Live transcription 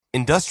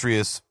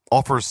Industrious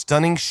offers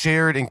stunning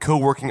shared and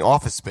co-working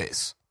office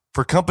space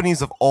for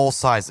companies of all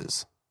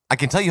sizes. I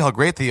can tell you how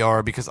great they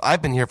are because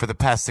I've been here for the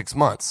past 6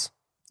 months.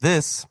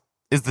 This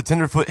is the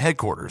Tenderfoot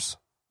headquarters,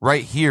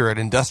 right here at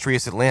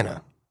Industrious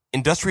Atlanta.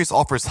 Industrious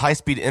offers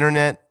high-speed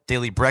internet,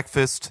 daily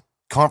breakfast,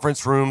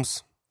 conference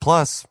rooms,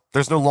 plus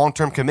there's no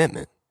long-term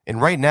commitment. And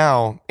right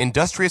now,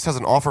 Industrious has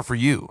an offer for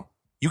you.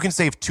 You can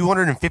save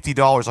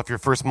 $250 off your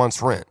first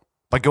month's rent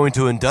by going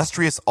to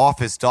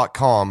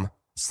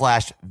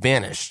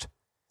industriousoffice.com/vanished.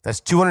 That's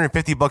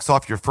 $250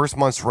 off your first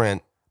month's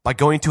rent by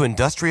going to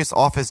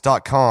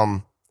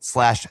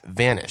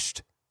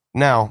industriousoffice.com/vanished.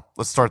 Now,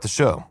 let's start the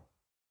show.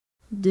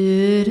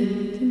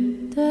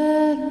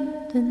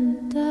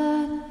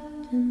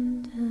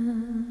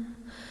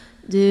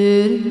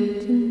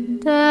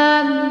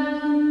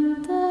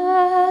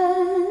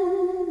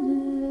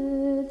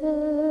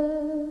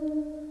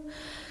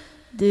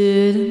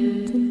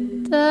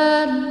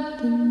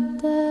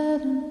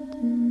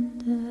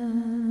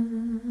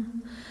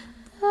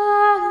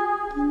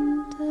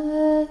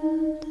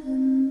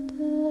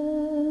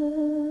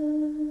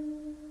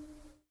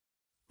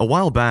 A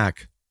while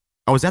back,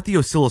 I was at the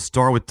Ocilla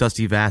Star with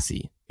Dusty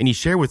Vassy, and he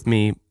shared with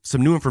me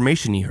some new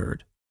information he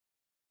heard.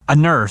 A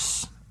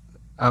nurse,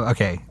 a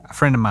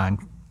friend of mine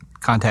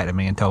contacted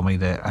me and told me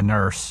that a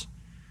nurse,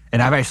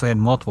 and I've actually had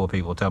multiple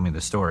people tell me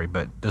this story,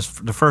 but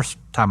the first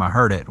time I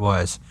heard it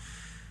was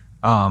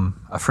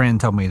a friend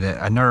told me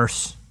that a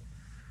nurse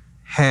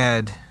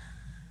had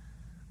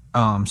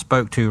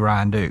spoke to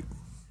Ryan Duke.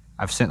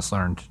 I've since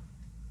learned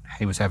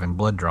he was having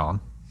blood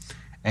drawn,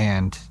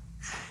 and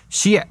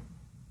she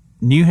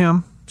knew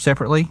him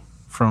separately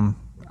from,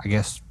 I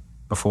guess,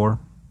 before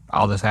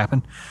all this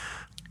happened,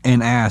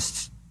 and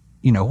asked,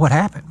 what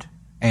happened?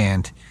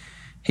 And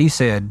he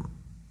said,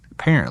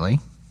 apparently,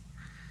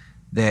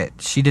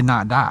 that she did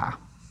not die.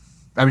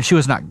 I mean,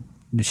 she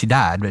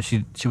died, but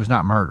she was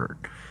not murdered.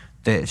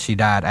 That she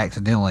died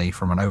accidentally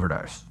from an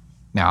overdose.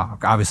 Now,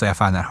 obviously, I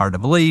find that hard to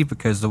believe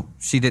because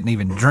she didn't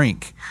even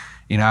drink.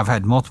 I've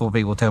had multiple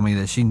people tell me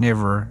that she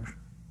never,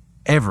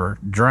 ever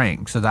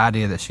drank. So the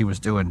idea that she was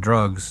doing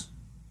drugs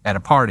at a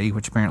party,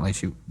 which apparently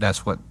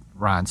that's what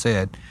Ryan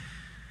said,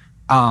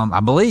 I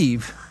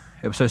believe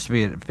it was supposed to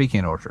be at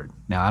Pecan Orchard.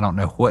 Now, I don't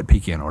know what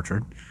Pecan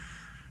Orchard,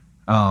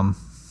 but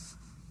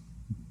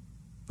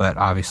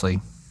obviously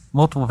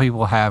multiple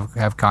people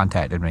have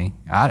contacted me.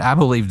 I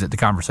believe that the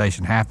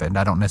conversation happened.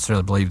 I don't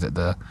necessarily believe that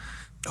the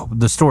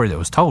story that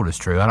was told is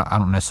true. I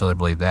don't necessarily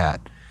believe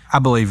that. I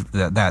believe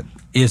that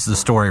is the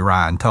story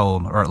Ryan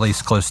told, or at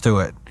least close to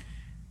it,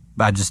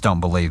 but I just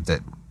don't believe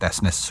that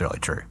that's necessarily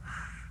true.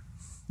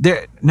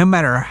 No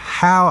matter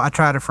how I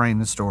try to frame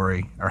the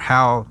story or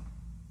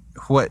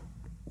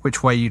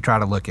which way you try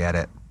to look at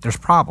it, there's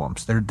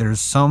problems. There's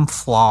some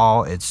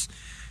flaw. It's,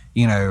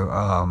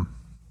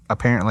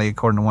 apparently,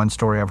 according to one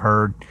story I've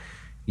heard,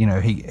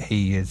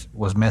 he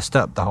was messed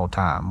up the whole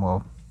time.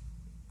 Well,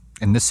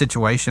 in this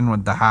situation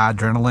with the high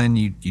adrenaline,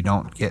 you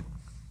don't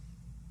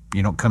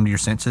come to your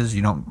senses.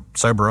 You don't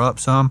sober up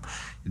some.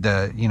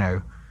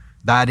 The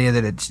idea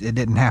that it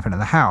didn't happen in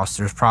the house,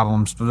 there's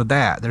problems with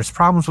that. There's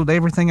problems with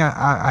everything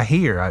I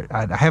hear.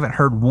 I haven't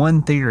heard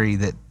one theory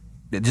that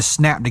just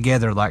snapped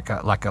together like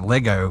a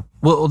Lego.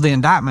 Well, the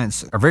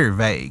indictments are very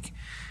vague,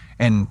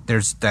 and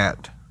there's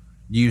that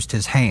used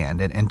his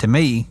hand. And to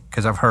me,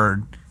 because I've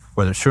heard,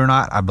 whether it's true or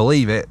not, I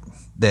believe it,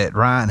 that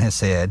Ryan has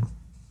said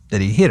that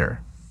he hit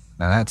her.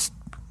 Now, that's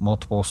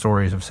multiple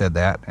stories have said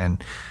that.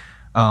 And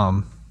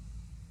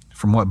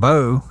from what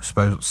Bo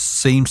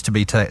seems to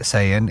be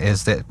saying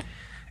is that,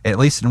 at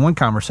least in one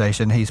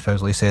conversation, he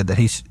supposedly said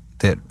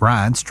that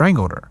Ryan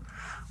strangled her.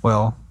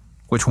 Well,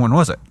 which one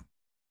was it?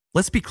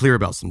 Let's be clear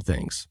about some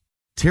things.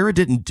 Tara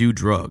didn't do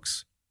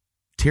drugs.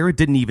 Tara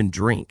didn't even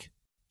drink.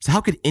 So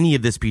how could any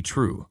of this be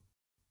true?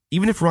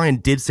 Even if Ryan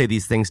did say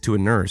these things to a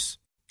nurse,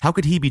 how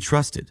could he be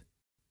trusted?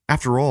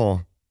 After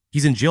all,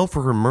 he's in jail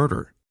for her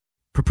murder.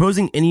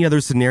 Proposing any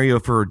other scenario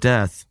for her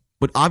death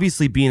would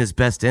obviously be in his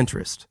best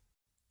interest.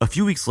 A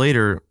few weeks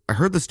later, I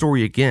heard the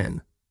story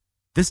again,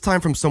 this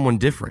time from someone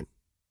different.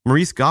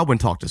 Maurice Godwin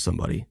talked to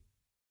somebody.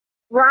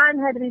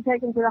 Ryan had to be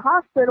taken to the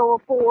hospital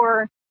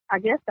for, I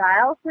guess,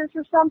 dialysis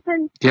or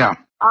something. Yeah.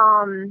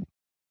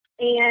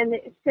 And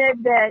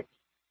said that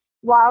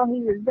while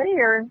he was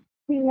there,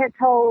 he had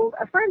told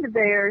a friend of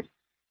theirs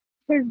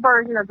his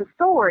version of the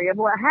story of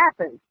what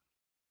happened.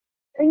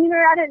 And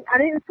I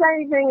didn't say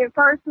anything at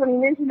first when he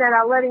mentioned that.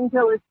 I let him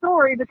tell his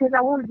story because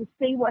I wanted to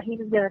see what he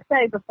was going to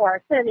say before I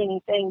said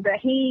anything. But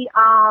he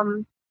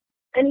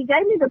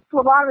gave me the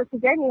phlebotomist. He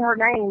gave me her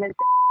name, and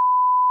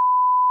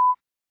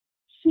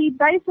she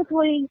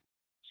basically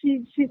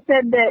she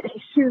said that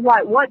she was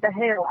like, "What the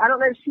hell?" I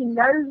don't know if she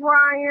knows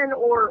Ryan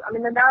or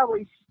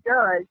undoubtedly she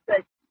does,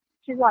 but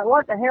she's like,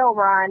 "What the hell,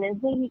 Ryan?" And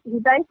he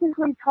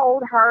basically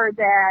told her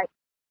that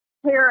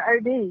Tara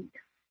OD'd.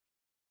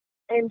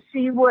 And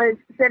she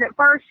said at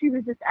first she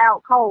was just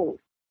out cold.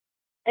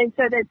 And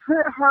so they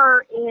put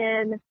her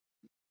in,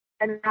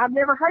 and I've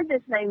never heard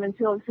this name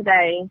until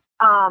today,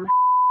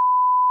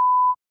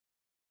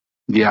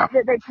 Yeah.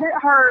 that they put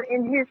her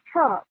in his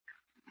truck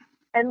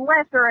and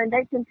left her, and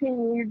they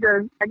continued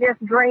to, I guess,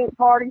 drink,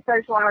 party,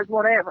 socialize,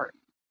 whatever.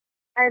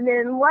 And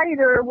then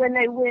later, when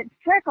they went to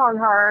check on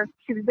her,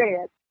 she was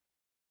dead.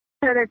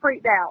 So they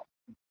freaked out.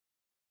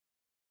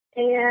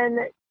 And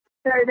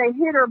so they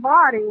hid her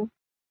body,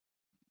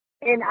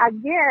 and I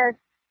guess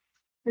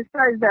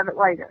disposed of it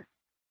later.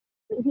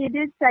 He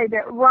did say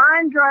that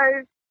Ryan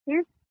drove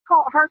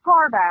her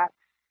car back,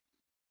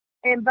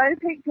 and Bo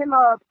picked him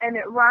up, and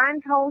that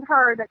Ryan told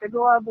her that the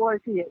glove was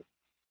his.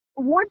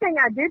 One thing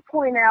I did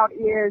point out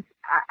is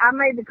I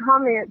made the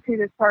comment to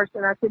this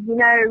person. I said,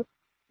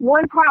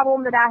 one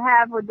problem that I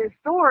have with this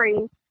story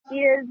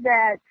is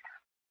that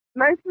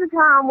most of the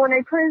time when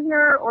a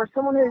prisoner or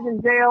someone who's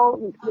in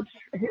jail, which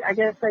I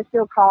guess they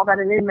still call that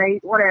an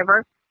inmate,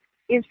 whatever,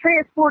 is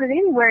transported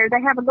anywhere,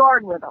 they have a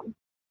guard with them.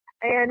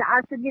 And I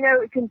said,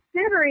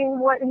 considering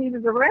what he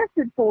was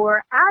arrested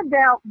for, I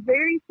doubt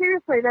very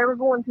seriously they were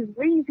going to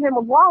leave him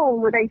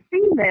alone with a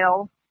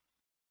female.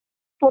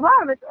 For a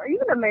lot of us, or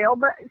even a male,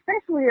 but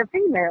especially a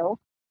female.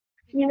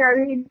 He'd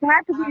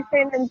have to be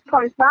standing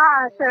close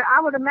by. So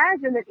I would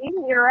imagine that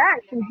any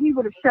interaction, he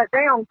would have shut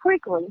down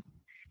quickly.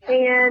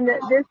 And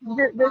this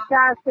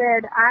guy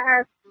said, I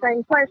asked the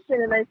same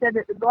question, and they said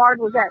that the guard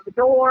was at the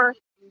door,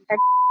 and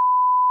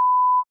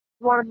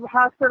one of the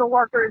hospital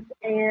workers,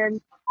 and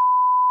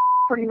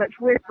pretty much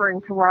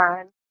whispering to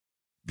Ryan.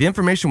 The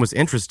information was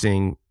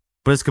interesting,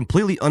 but it's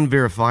completely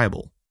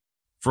unverifiable.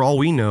 For all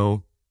we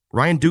know,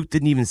 Ryan Duke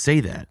didn't even say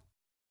that.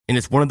 And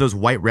it's one of those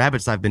white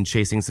rabbits I've been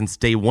chasing since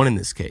day one in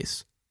this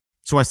case.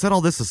 So I set all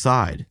this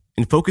aside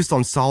and focused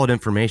on solid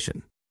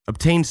information,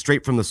 obtained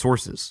straight from the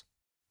sources.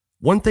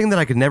 One thing that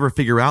I could never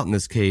figure out in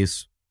this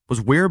case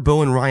was where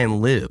Bo and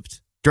Ryan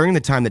lived during the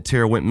time that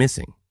Tara went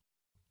missing.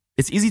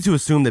 It's easy to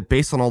assume that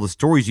based on all the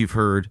stories you've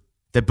heard,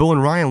 that Bo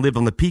and Ryan lived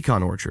on the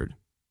pecan orchard.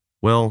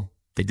 Well,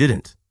 they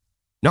didn't.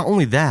 Not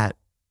only that,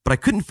 but I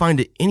couldn't find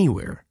it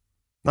anywhere.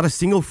 Not a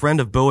single friend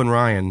of Bo and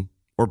Ryan,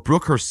 or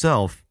Brooke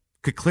herself,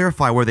 could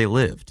clarify where they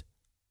lived.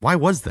 Why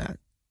was that?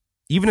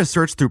 Even a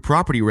search through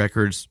property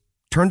records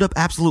turned up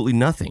absolutely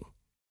nothing.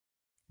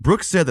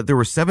 Brooke said that there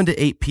were 7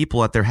 to 8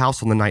 people at their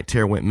house on the night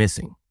Tara went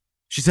missing.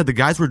 She said the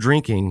guys were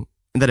drinking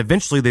and that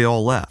eventually they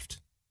all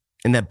left,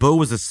 and that Bo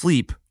was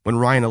asleep when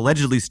Ryan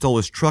allegedly stole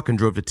his truck and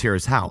drove to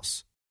Tara's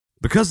house.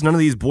 Because none of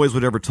these boys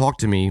would ever talk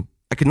to me,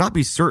 I could not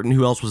be certain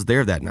who else was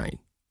there that night,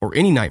 or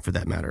any night for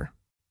that matter.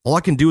 All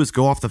I can do is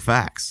go off the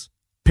facts.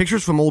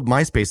 Pictures from old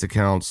MySpace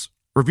accounts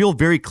reveal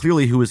very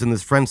clearly who was in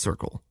this friend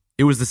circle.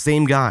 It was the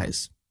same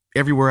guys,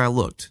 everywhere I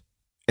looked.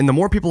 And the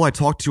more people I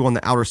talked to on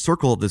the outer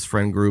circle of this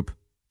friend group,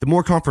 the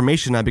more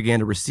confirmation I began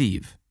to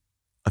receive.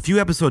 A few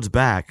episodes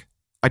back,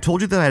 I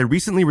told you that I had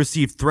recently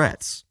received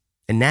threats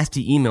and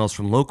nasty emails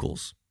from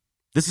locals.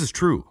 This is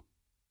true.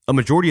 A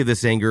majority of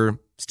this anger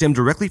stemmed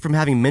directly from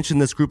having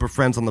mentioned this group of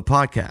friends on the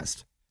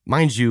podcast.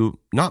 Mind you,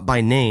 not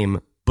by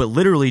name, but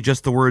literally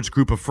just the words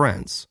group of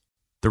friends.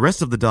 The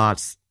rest of the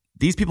dots,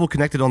 these people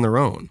connected on their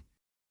own.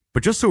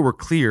 But just so we're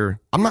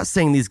clear, I'm not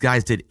saying these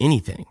guys did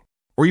anything,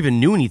 or even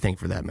knew anything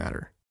for that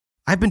matter.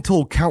 I've been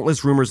told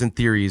countless rumors and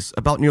theories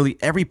about nearly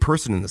every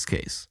person in this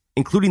case,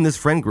 including this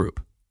friend group,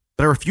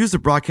 but I refuse to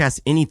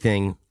broadcast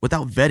anything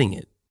without vetting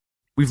it.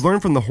 We've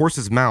learned from the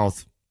horse's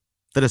mouth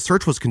that a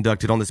search was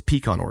conducted on this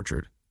pecan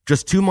orchard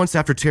just 2 months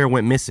after Tara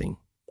went missing,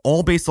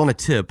 all based on a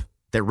tip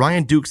that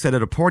Ryan Duke said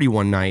at a party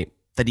one night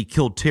that he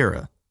killed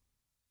Tara.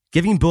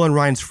 Giving Bill and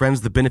Ryan's friends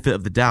the benefit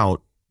of the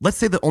doubt, let's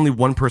say that only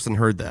one person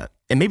heard that,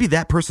 and maybe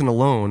that person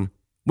alone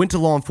went to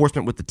law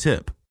enforcement with the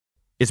tip.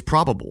 It's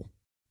probable,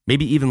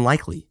 maybe even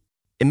likely.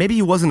 And maybe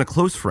he wasn't a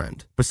close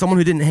friend, but someone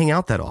who didn't hang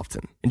out that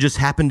often and just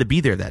happened to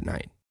be there that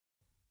night.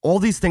 All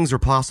these things are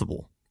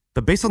possible,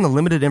 but based on the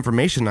limited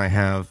information I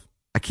have,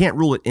 I can't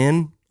rule it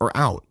in or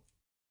out.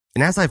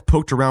 And as I've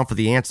poked around for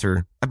the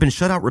answer, I've been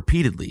shut out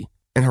repeatedly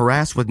and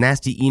harassed with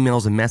nasty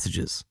emails and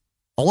messages.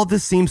 All of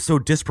this seems so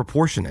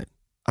disproportionate.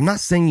 I'm not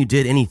saying you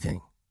did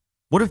anything.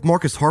 What if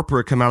Marcus Harper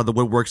had come out of the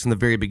woodworks in the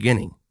very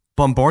beginning,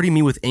 bombarding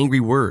me with angry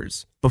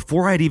words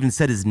before I had even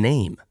said his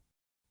name?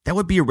 That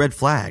would be a red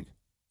flag,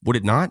 would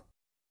it not?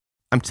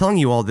 I'm telling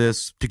you all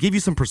this to give you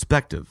some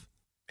perspective.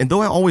 And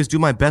though I always do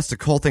my best to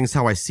call things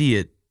how I see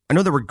it, I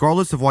know that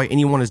regardless of why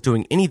anyone is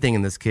doing anything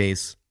in this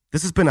case,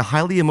 this has been a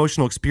highly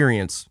emotional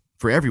experience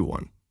for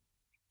everyone.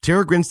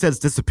 Tara Grinstead's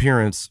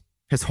disappearance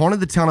has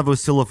haunted the town of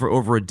Ocilla for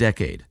over a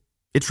decade.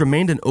 It's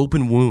remained an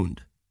open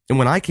wound. And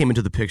when I came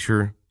into the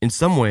picture, in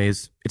some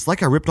ways, it's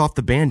like I ripped off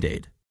the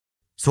Band-Aid.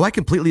 So I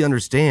completely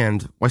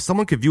understand why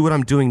someone could view what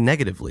I'm doing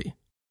negatively.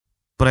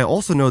 But I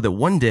also know that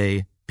one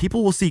day,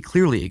 people will see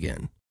clearly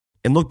again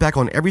and look back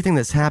on everything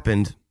that's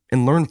happened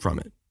and learn from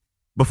it.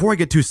 Before I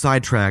get too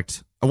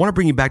sidetracked, I want to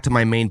bring you back to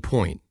my main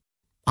point.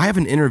 I have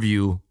an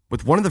interview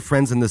with one of the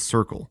friends in this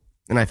circle,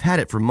 and I've had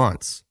it for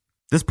months.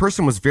 This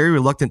person was very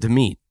reluctant to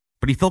meet,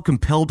 but he felt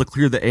compelled to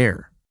clear the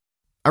air.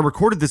 I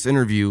recorded this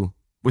interview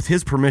with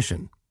his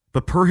permission,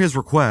 but per his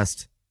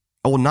request,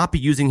 I will not be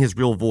using his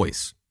real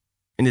voice,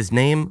 and his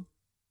name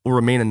will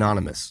remain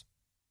anonymous.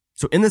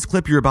 So in this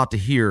clip you're about to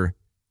hear,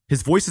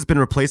 His voice has been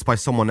replaced by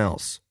someone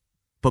else,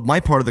 but my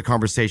part of the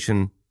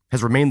conversation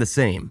has remained the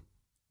same.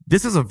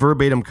 This is a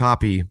verbatim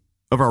copy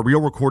of our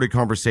real recorded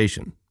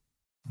conversation.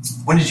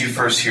 When did you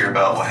first hear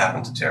about what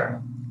happened to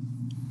Tara?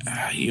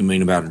 You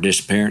mean about her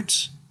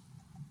disappearance?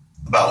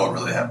 About what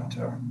really happened to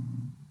her?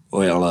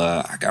 Well,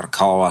 I got a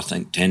call, I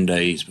think, 10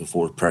 days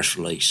before the press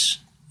release,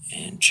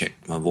 and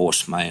checked my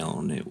voicemail,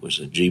 and it was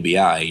a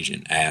GBI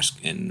agent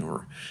asking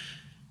or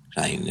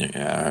saying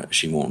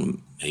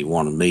he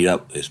wanted to meet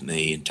up with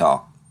me and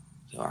talk.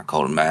 So I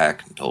called him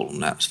back and told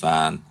him that was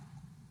fine.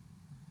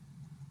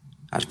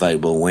 I was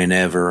available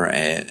whenever,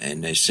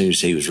 and as soon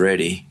as he was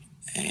ready,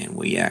 and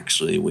we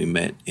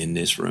met in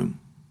this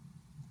room.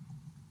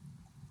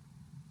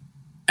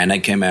 And they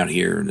came out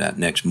here that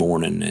next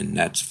morning, and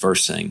that's the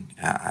first thing.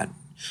 I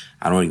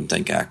don't even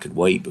think I could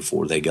wait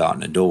before they got in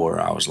the door.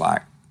 I was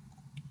like,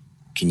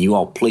 can you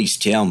all please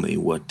tell me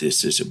what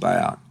this is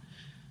about?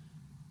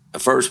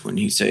 At first, when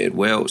he said,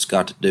 well, it's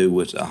got to do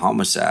with a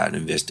homicide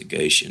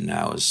investigation,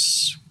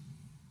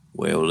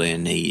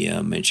 then he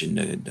mentioned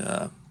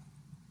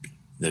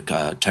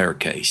the terror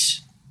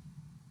case.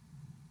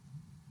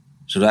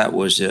 So that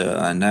was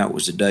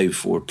the day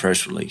before the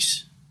press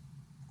release.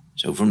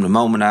 So from the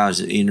moment I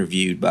was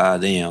interviewed by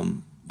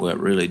them, well, it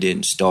really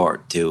didn't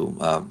start till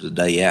the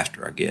day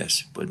after, I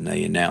guess, when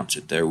they announced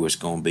that there was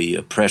going to be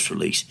a press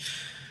release.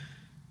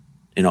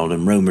 You know,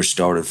 them rumors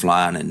started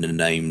flying and the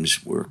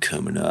names were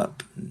coming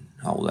up and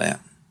all that.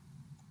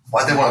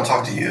 Why'd they want to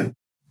talk to you?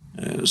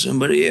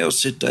 Somebody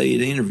else that they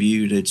had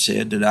interviewed had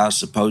said that I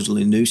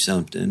supposedly knew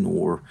something,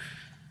 or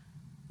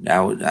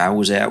I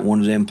was at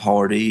one of them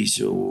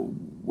parties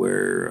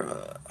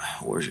where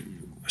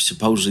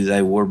supposedly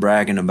they were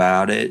bragging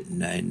about it,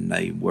 and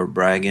they were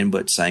bragging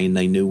but saying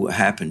they knew what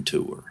happened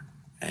to her,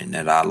 and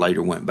that I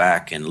later went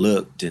back and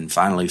looked and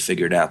finally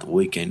figured out the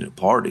weekend the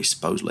party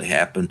supposedly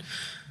happened.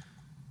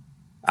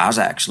 I was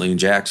actually in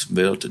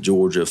Jacksonville at the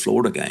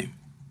Georgia-Florida game.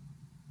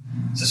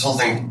 Does this whole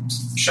thing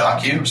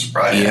shock you or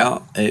surprise you?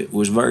 Yeah, it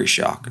was very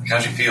shocking.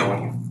 How'd you feel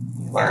when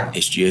you learned?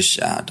 It's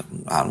just, I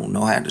don't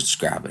know how to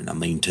describe it. I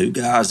mean, two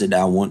guys that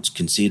I once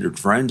considered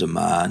friends of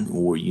mine,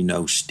 or,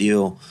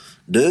 still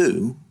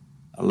do,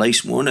 at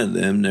least one of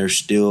them, they're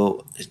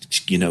still,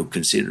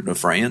 considered a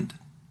friend.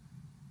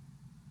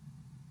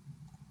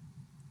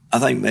 I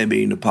think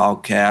maybe in the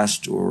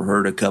podcast or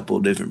heard a couple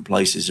of different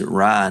places that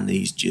Ryan,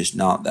 he's just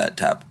not that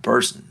type of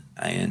person.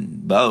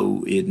 And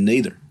Bo isn't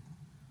either.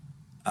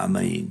 I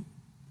mean,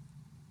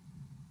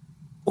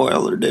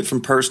 well, they're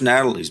different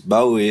personalities.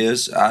 Bo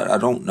is, I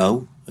don't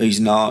know.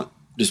 He's not,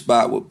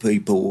 despite what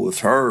people have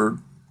heard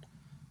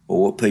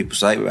or what people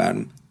say about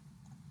him,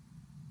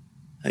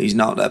 he's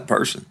not that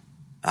person.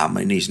 I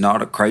mean, he's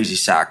not a crazy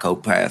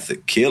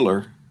psychopathic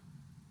killer.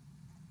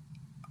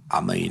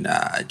 I mean,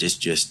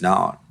 just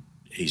not.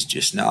 He's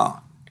just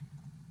not.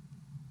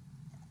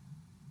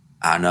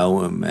 I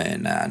know him,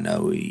 and I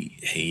know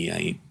he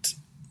ain't,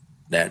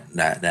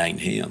 that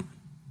ain't him.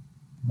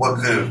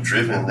 What could have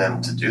driven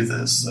them to do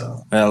this,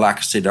 though? Well, like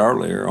I said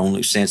earlier,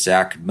 only sense that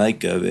I could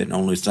make of it,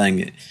 only thing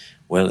that,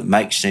 it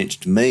makes sense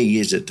to me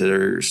is that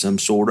there's some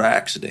sort of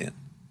accident.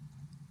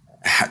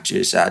 I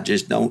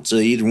just don't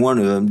see either one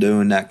of them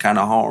doing that kind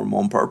of harm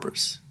on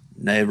purpose.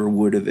 Never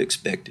would have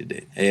expected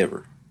it,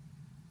 ever.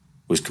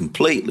 Was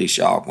completely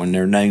shocked when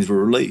their names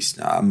were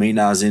released. I mean,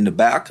 I was in the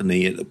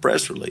balcony at the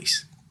press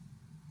release.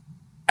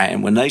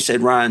 And when they said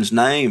Ryan's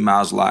name, I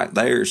was like,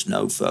 there's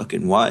no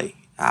fucking way.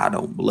 I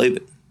don't believe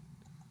it.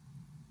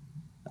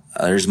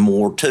 There's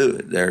more to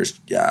it. I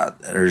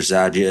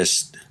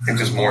think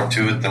there's more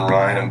to it than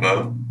Ryan and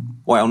Bo?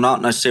 Well,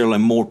 not necessarily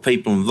more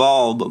people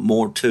involved, but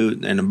more to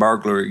it than a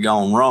burglary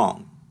gone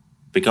wrong.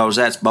 Because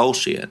that's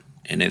bullshit.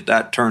 And if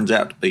that turns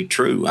out to be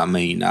true, I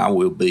mean, I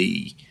will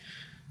be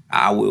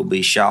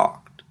shocked.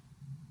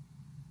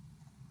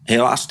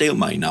 Hell, I still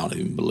may not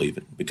even believe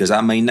it. Because,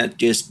 I mean,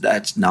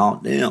 that's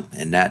not them.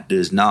 And that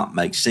does not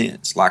make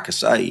sense. Like I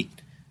say,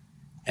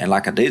 and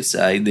like I did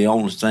say, the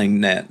only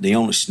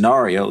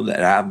scenario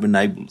that I've been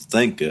able to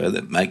think of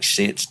that makes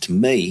sense to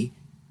me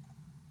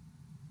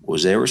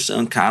was there was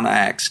some kind of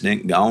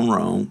accident gone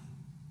wrong,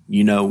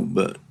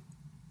 but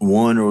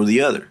one or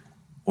the other,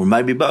 or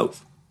maybe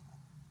both.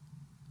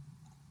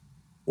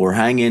 Or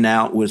hanging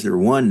out with her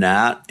one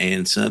night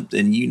and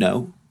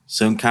something,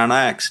 some kind of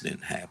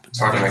accident happened. It's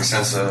hard to make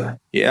sense of it.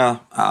 Yeah,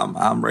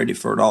 I'm ready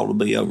for it all to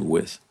be over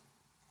with.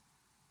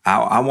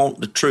 I want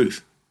the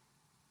truth,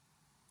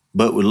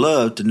 but would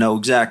love to know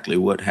exactly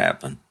what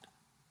happened.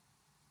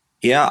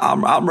 Yeah,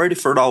 I'm ready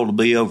for it all to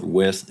be over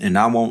with, and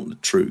I want the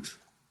truth,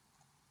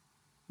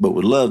 but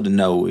would love to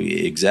know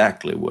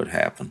exactly what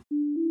happened.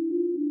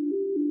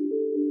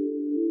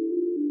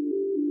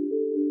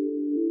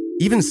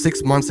 Even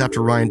 6 months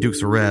after Ryan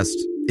Duke's arrest,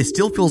 it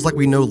still feels like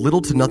we know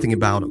little to nothing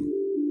about him.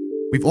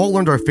 We've all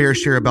learned our fair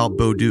share about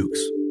Bo Dukes,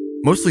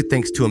 mostly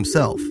thanks to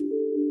himself.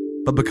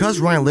 But because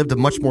Ryan lived a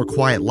much more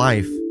quiet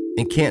life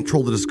and can't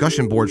troll the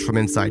discussion boards from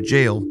inside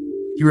jail,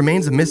 he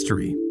remains a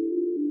mystery.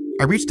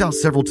 I reached out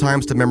several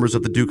times to members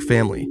of the Duke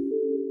family,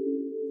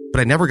 but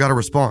I never got a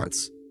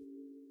response.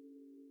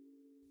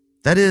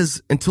 That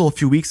is, until a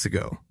few weeks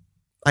ago.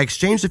 I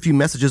exchanged a few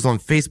messages on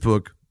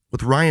Facebook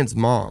with Ryan's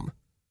mom,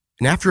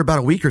 and after about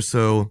a week or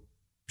so,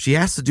 she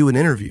asked to do an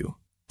interview,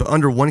 but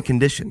under one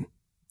condition,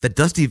 that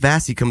Dusty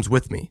Vassy comes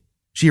with me.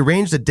 She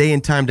arranged a day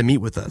and time to meet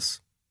with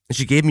us, and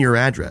she gave me her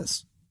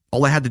address.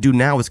 All I had to do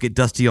now was get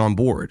Dusty on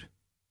board,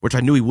 which I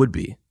knew he would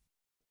be.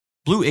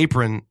 Blue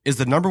Apron is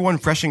the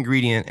 #1 fresh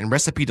ingredient and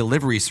recipe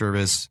delivery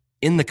service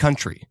in the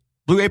country.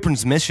 Blue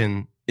Apron's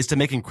mission is to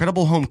make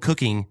incredible home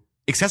cooking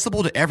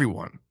accessible to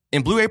everyone,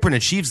 and Blue Apron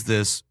achieves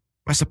this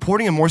by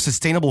supporting a more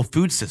sustainable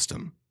food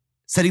system,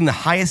 setting the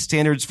highest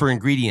standards for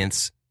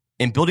ingredients,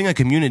 and building a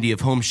community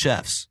of home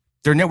chefs.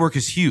 Their network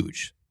is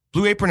huge.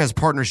 Blue Apron has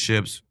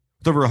partnerships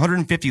with over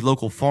 150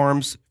 local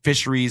farms,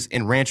 fisheries,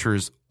 and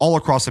ranchers all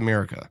across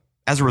America.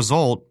 As a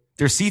result,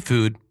 their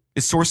seafood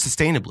is sourced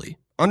sustainably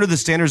under the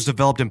standards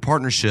developed in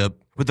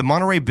partnership with the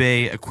Monterey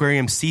Bay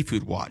Aquarium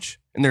Seafood Watch,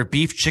 and their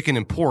beef, chicken,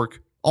 and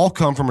pork all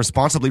come from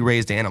responsibly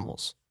raised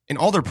animals. And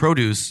all their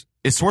produce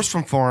is sourced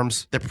from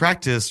farms that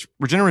practice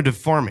regenerative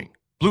farming.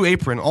 Blue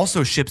Apron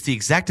also ships the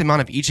exact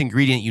amount of each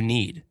ingredient you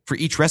need for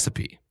each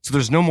recipe, so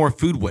there's no more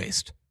food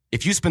waste.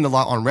 If you spend a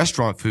lot on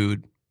restaurant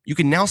food, you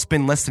can now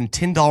spend less than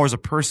 $10 a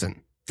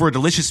person for a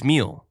delicious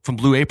meal from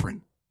Blue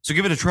Apron. So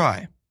give it a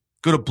try.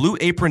 Go to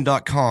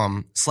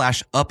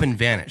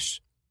blueapron.com/upandvanish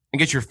and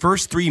get your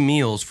first 3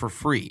 meals for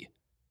free.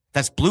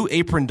 That's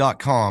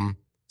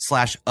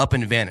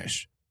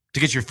blueapron.com/upandvanish to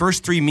get your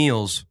first 3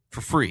 meals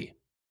for free.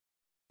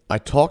 I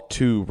talked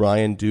to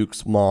Ryan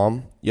Duke's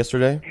mom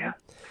yesterday. Yeah.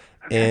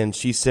 Okay. And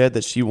she said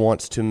that she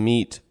wants to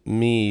meet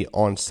me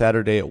on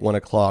Saturday at 1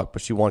 o'clock,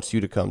 but she wants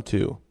you to come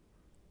too.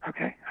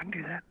 Okay, I can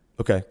do that.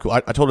 Okay, cool. I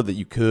told her that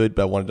you could,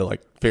 but I wanted to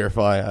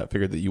verify. I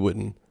figured that you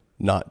wouldn't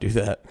not do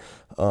that.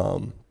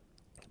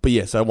 But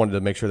yes, I wanted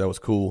to make sure that was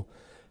cool.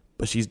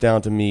 But she's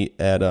down to meet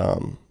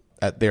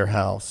at their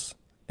house,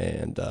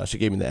 and she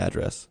gave me the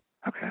address.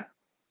 Okay.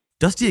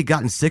 Dusty had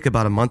gotten sick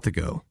about a month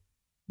ago.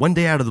 One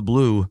day out of the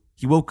blue,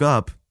 he woke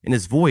up and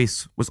his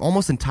voice was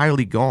almost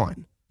entirely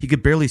gone. He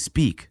could barely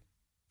speak.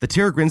 The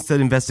Tara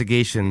Grinstead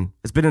investigation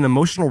has been an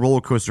emotional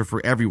roller coaster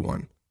for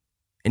everyone,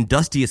 and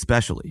Dusty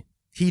especially.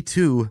 He,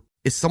 too,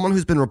 is someone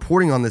who's been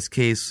reporting on this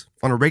case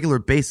on a regular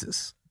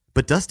basis.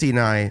 But Dusty and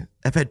I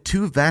have had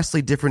 2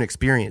 vastly different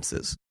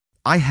experiences.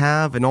 I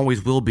have and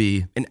always will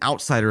be an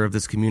outsider of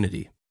this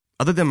community.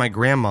 Other than my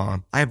grandma,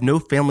 I have no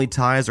family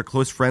ties or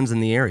close friends in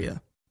the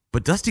area.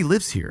 But Dusty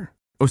lives here.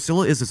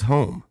 Ocilla is his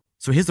home.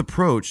 So his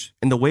approach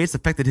and the way it's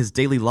affected his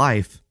daily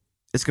life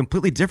is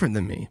completely different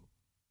than me.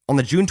 On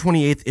the June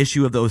 28th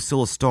issue of the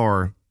Ocilla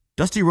Star,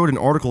 Dusty wrote an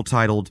article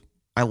titled,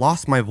 "I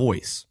Lost My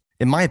Voice."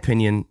 In my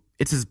opinion,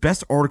 it's his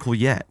best article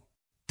yet.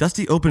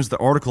 Dusty opens the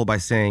article by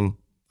saying,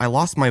 "I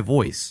lost my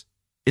voice.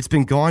 It's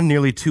been gone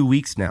nearly 2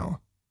 weeks now,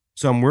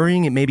 so I'm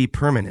worrying it may be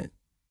permanent.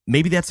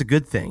 Maybe that's a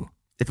good thing,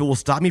 if it will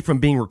stop me from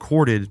being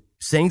recorded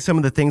saying some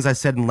of the things I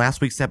said in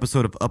last week's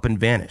episode of Up and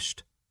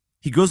Vanished."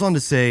 He goes on to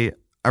say,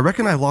 "I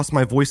reckon I lost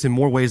my voice in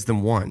more ways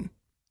than one.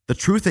 The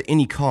truth at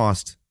any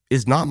cost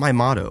is not my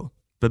motto,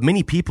 but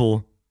many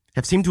people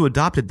have seemed to have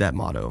adopted that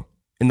motto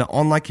in the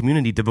online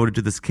community devoted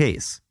to this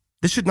case.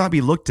 This should not be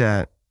looked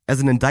at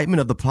as an indictment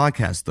of the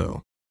podcast,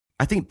 though.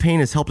 I think pain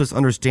has helped us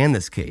understand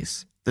this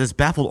case that has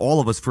baffled all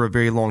of us for a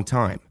very long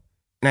time.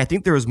 And I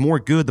think there is more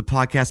good the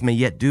podcast may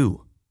yet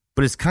do.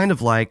 But it's kind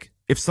of like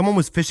if someone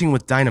was fishing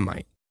with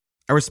dynamite.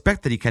 I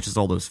respect that he catches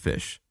all those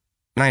fish,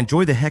 and I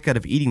enjoy the heck out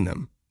of eating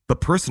them.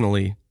 But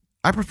personally,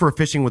 I prefer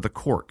fishing with a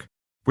cork,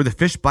 where the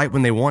fish bite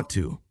when they want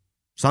to.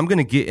 So I'm going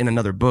to get in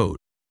another boat."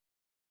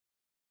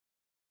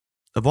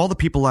 Of all the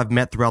people I've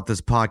met throughout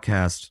this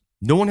podcast,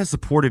 no one has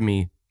supported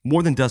me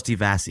more than Dusty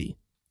Vassy.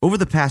 Over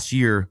the past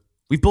year,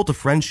 we've built a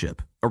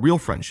friendship, a real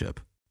friendship,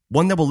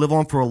 one that will live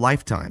on for a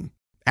lifetime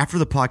after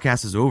the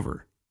podcast is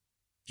over.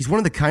 He's one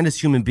of the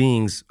kindest human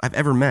beings I've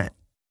ever met,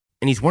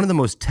 and he's one of the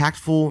most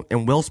tactful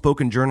and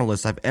well-spoken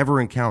journalists I've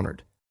ever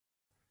encountered.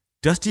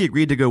 Dusty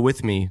agreed to go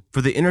with me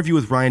for the interview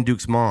with Ryan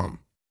Duke's mom,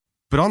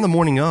 but on the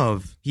morning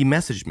of, he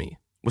messaged me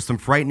with some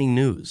frightening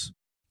news.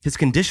 His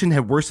condition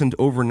had worsened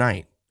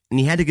overnight, and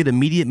he had to get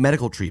immediate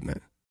medical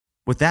treatment.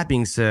 With that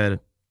being said,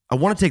 I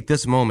want to take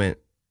this moment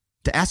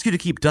to ask you to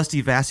keep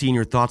Dusty Vassy in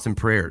your thoughts and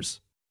prayers.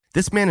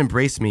 This man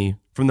embraced me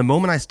from the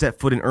moment I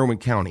stepped foot in Irwin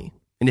County,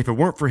 and if it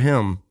weren't for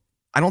him,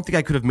 I don't think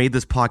I could have made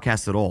this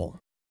podcast at all.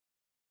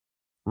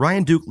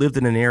 Ryan Duke lived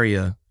in an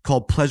area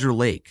called Pleasure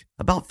Lake,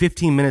 about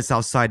 15 minutes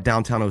outside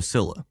downtown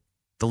Ocilla.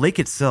 The lake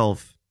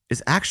itself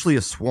is actually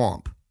a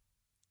swamp.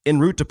 En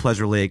route to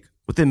Pleasure Lake,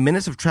 within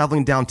minutes of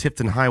traveling down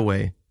Tifton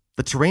Highway,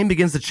 the terrain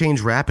begins to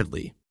change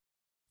rapidly.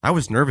 I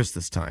was nervous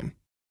this time.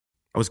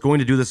 I was going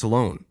to do this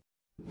alone.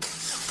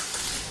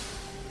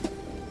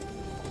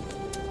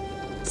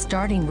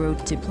 Starting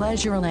route to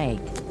Pleasure Lake.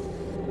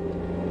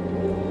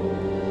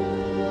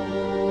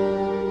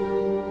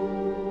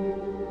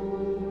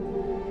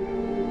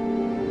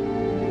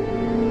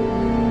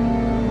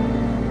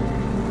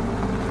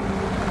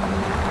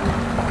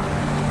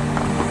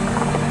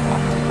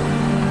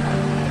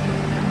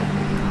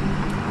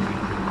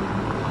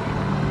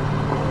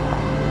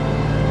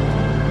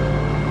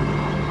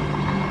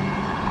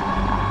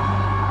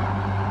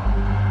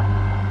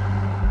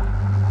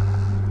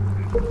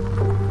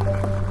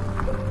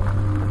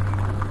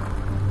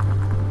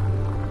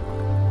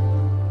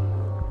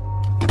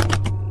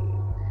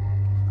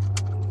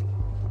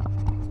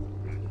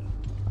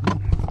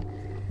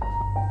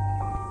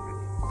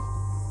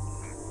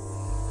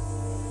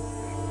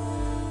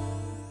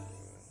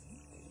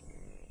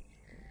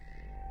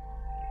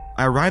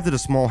 I arrived at a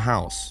small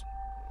house.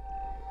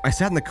 I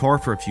sat in the car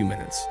for a few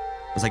minutes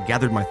as I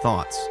gathered my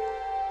thoughts.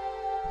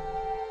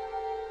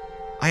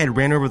 I had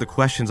ran over the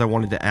questions I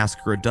wanted to ask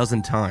her a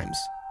dozen times,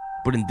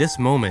 but in this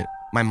moment,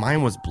 my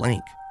mind was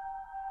blank.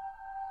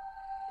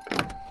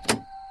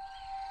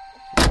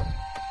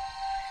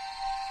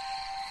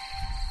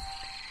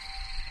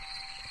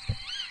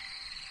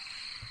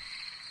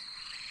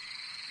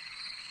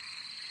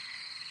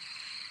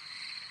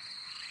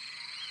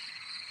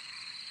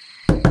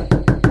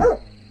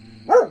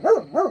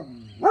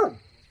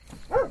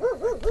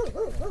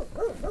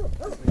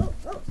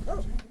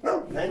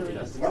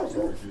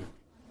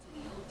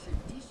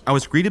 I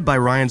was greeted by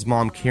Ryan's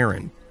mom,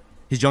 Karen,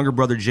 his younger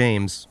brother,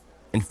 James,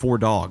 and 4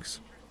 dogs.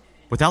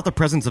 Without the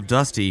presence of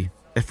Dusty,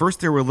 at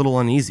first they were a little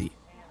uneasy.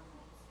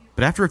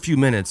 But after a few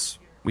minutes,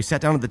 we sat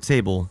down at the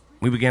table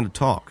and we began to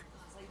talk.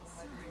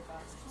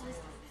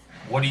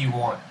 What do you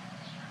want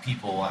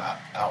people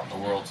out in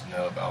the world to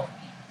know about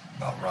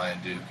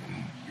Ryan Duke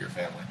and your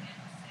family?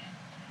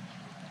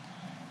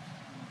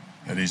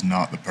 That he's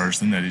not the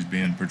person that he's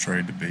being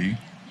portrayed to be.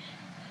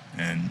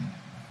 And,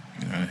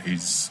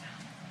 he's,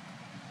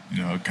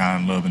 a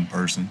kind, loving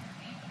person.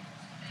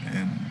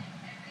 And,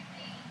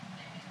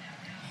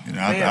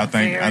 I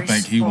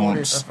think he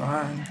wants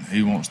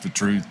the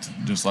truth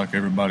just like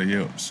everybody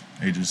else.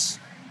 He just,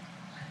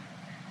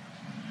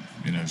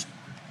 is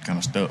kind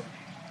of stuck. Do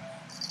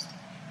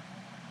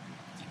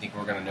you think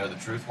we're going to know the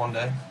truth one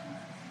day?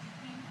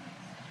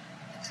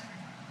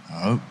 I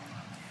hope.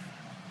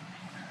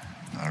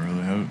 I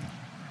really hope.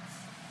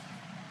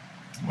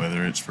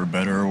 Whether it's for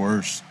better or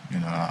worse,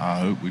 I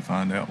hope we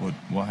find out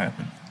what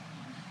happened.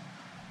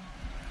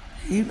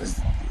 He was,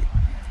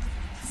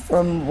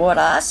 from what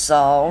I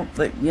saw,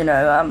 but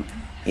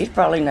he'd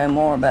probably know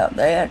more about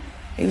that.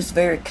 He was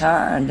very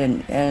kind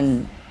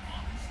and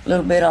a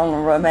little bit on the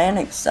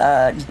romantic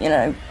side,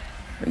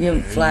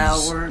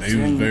 flowers. He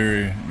was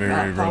very,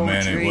 very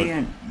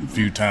romantic. A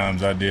few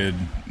times I did,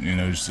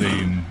 see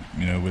him,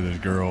 with his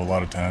girl. A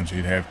lot of times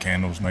he'd have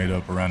candles made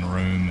up around the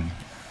room. And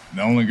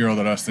the only girl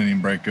that I seen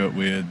him break up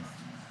with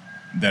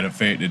that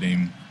affected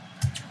him,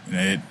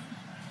 I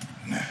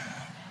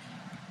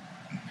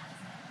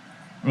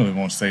really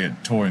won't say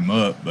it tore him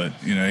up, but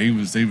he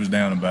was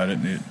down about it,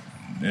 and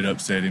it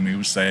upset him. He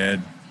was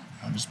sad.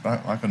 Just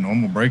like a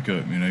normal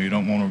breakup, you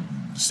don't want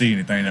to see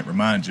anything that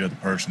reminds you of the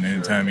person.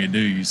 Anytime you do,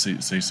 you see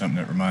something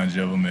that reminds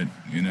you of them.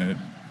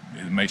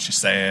 It makes you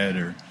sad,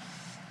 or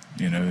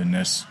and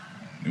that's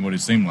what it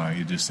seemed like.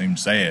 He just seemed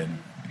sad.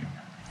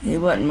 He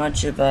wasn't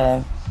much of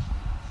a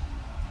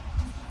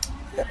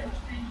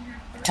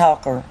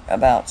talker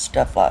about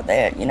stuff like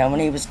that. When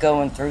he was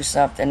going through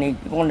something, he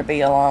wanted to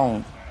be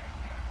alone.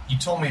 You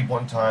told me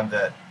one time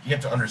that you have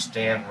to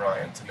understand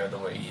Ryan to know the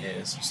way he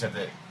is. You said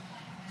that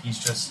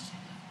he's just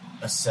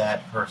a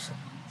sad person.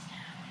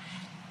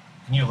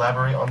 Can you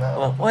elaborate on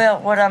that? Well,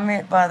 what I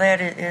meant by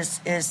that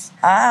is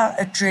I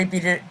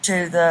attribute it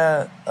to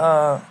the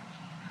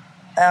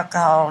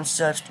alcohol and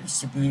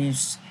substance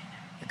abuse,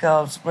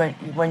 because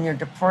when you're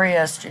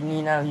depressed and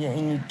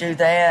you do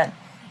that,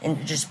 and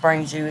it just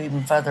brings you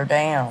even further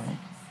down.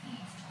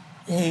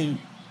 He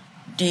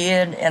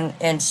did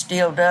and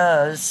still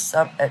does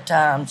at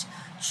times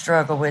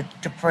struggle with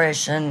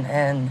depression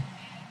and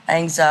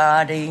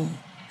anxiety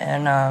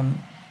and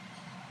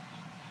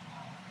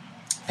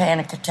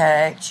panic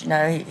attacks.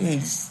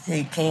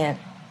 He can't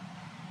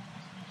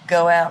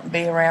go out and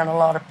be around a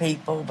lot of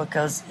people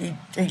because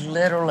he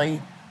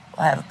literally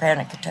will have a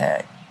panic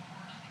attack.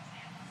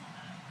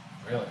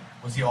 Really?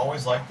 Was he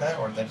always like that,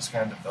 or did that just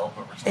kind of develop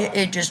over time?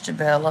 It just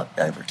developed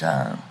over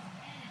time.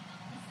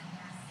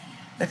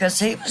 Because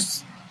he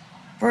was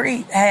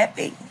pretty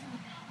happy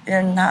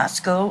in high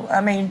school.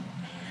 Happy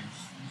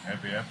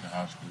after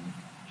high school.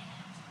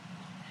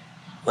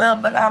 Well,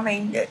 but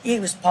he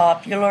was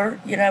popular.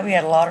 He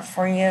had a lot of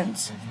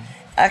friends.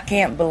 Mm-hmm. I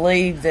can't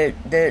believe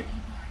that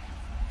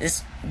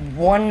this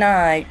one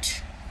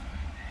night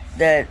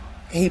that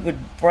he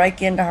would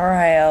break into her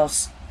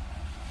house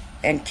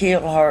and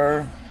kill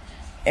her,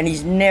 and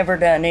he's never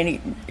done any.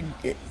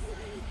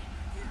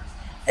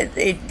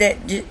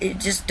 It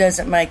just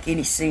doesn't make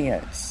any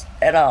sense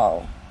at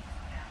all.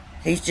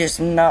 He's just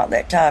not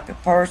that type of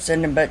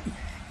person. But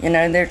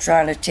they're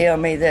trying to tell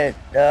me that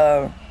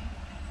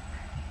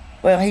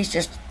he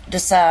just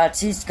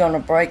decides he's going to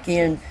break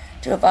in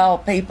to, of all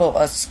people,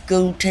 a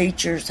school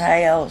teacher's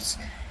house.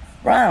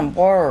 Ryan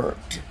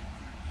worked.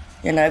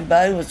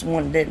 Bo was the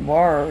one that didn't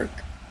work,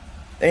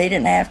 but he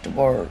didn't have to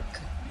work.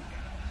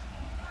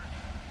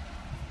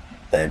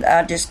 But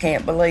I just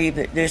can't believe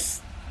that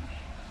this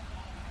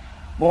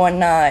one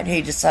night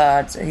he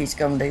decides that he's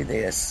going to do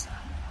this.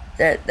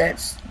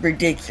 That's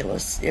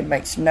ridiculous. It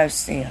makes no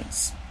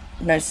sense.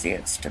 No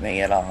sense to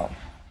me at all.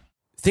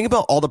 Think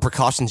about all the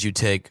precautions you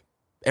take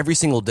every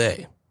single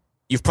day.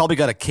 You've probably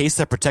got a case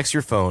that protects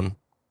your phone,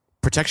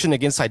 protection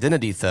against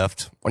identity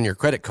theft on your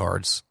credit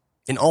cards,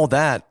 and all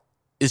that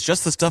is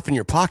just the stuff in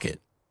your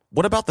pocket.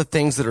 What about the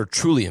things that are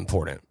truly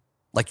important,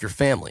 like your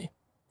family?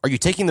 Are you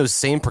taking those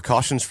same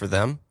precautions for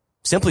them?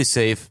 Simply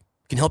Safe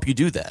can help you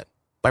do that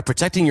by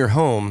protecting your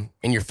home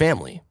and your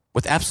family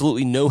with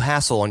absolutely no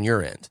hassle on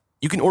your end.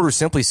 You can order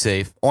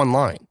SimpliSafe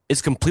online.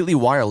 It's completely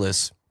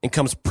wireless and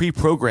comes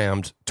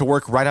pre-programmed to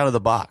work right out of the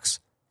box.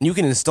 And you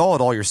can install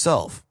it all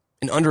yourself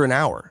in under an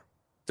hour.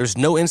 There's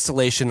no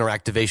installation or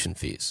activation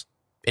fees,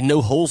 and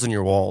no holes in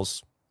your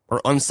walls or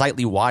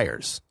unsightly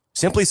wires.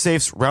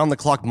 SimpliSafe's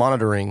round-the-clock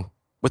monitoring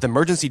with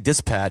emergency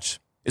dispatch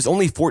is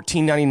only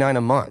 $14.99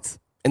 a month,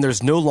 and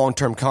there's no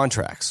long-term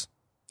contracts.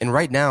 And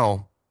right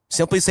now,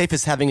 SimpliSafe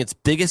is having its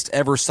biggest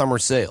ever summer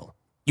sale.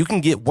 You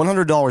can get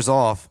 $100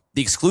 off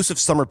the exclusive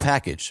summer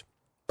package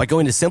by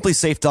going to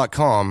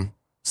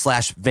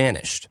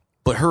simplysafe.com/vanished.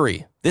 But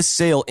hurry, this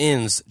sale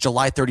ends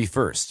July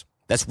 31st.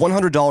 That's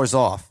 $100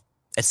 off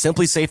at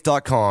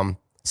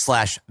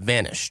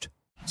simplysafe.com/vanished.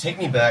 Take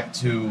me back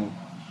to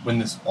when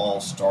this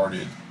all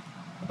started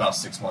about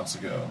 6 months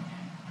ago,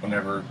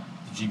 whenever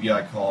the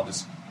GBI called.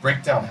 Just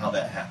break down how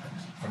that happened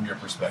from your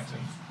perspective.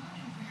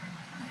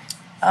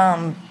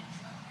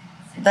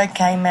 They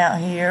came out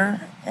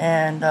here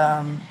and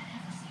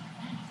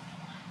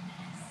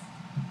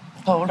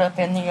pulled up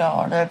in the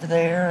yard over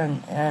there,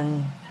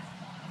 and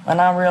when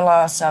I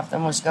realized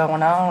something was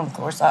going on, of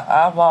course,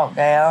 I walked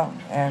out,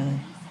 and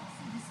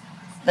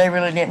they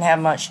really didn't have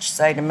much to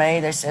say to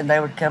me. They said they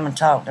would come and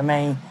talk to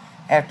me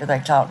after they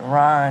talked to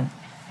Ryan.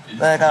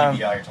 But GBI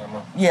you're talking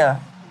about?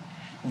 Yeah,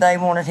 they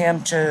wanted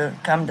him to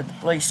come to the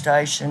police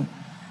station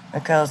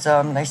because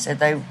they said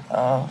they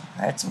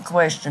had some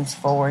questions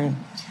for him.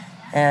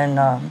 And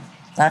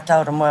I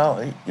told him,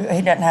 well,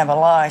 he doesn't have a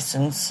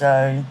license,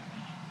 so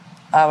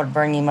I would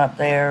bring him up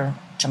there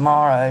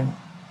tomorrow,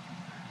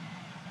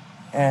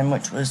 and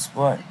which was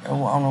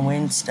on a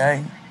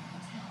Wednesday.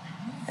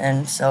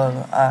 And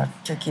so I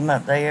took him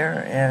up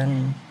there,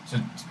 and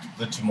So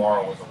the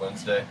tomorrow was a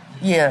Wednesday?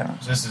 yeah,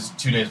 So this is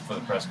 2 days before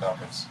the press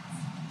conference.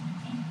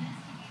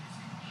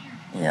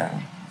 yeah,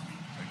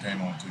 They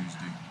came on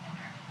Tuesday,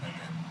 and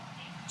then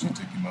she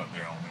took him up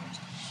there on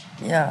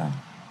Wednesday. yeah.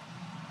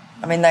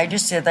 I mean, they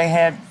just said they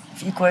had a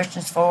few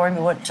questions for him.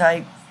 It wouldn't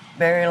take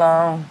very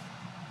long.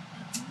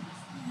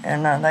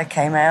 And they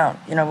came out.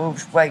 You know, we were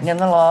waiting in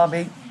the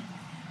lobby.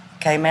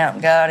 Came out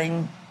and got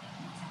him.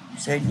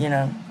 Said, you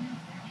know,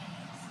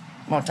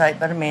 won't take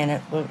but a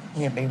minute.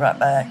 He'll be right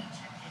back.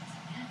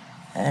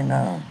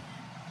 And,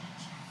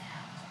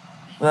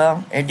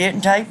 well, it didn't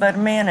take but a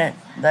minute.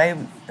 They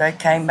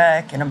came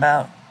back in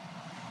about,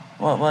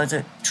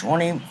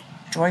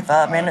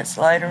 25 minutes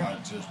later. I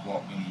just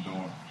walked in the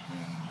door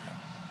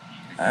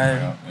and he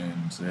came out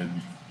and said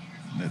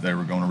that they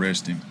were going to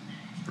arrest him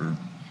for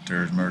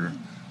terrorist murder.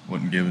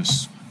 Wouldn't give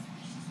us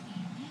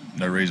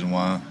no reason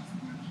why.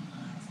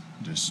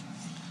 Just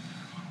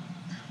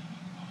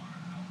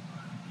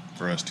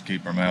for us to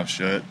keep our mouth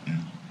shut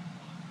and,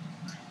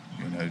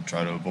 you know,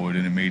 try to avoid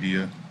any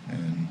media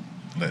and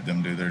let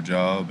them do their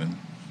job. And,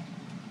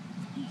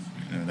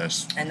 you know,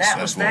 that's And that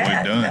was what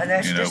that. we've done.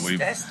 That's You know, just-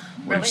 that's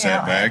we've really sat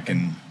how it back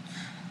happened. and,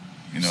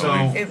 you know,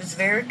 So- we It was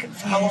very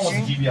How long was the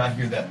confusing. GBI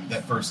here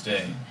that first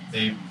day?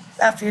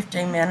 About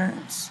 15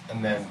 minutes.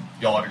 And then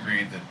y'all had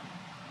agreed that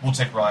we'll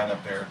take Ryan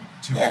up there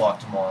 2 Yeah. o'clock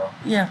tomorrow.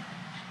 Yeah.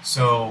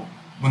 So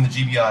when the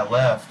GBI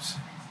left,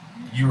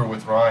 you were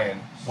with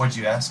Ryan. What did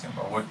you ask him,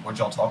 or what'd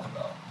y'all talk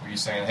about? Were you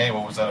saying, "Hey,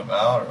 what was that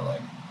about?" Or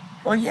like,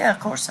 Well, yeah, of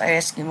course I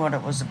asked him what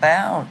it was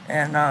about,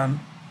 and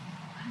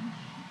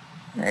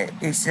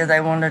he said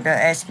they wanted to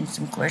ask him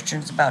some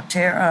questions about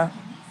Tara,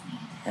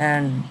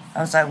 and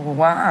I was like, well,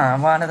 why?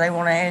 Why do they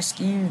want to ask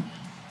you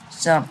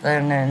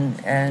something?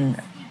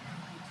 And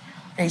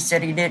he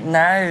said he didn't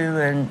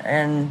know,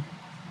 and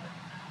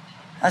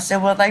I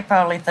said, well, they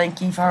probably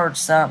think you've heard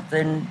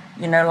something,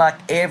 you know, like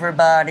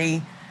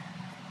everybody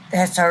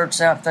has heard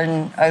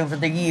something over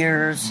the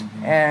years,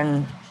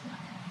 and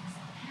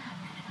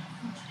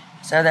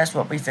so that's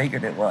what we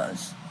figured it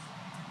was.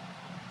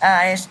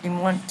 I asked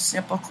him one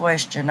simple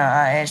question.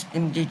 I asked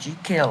him, did you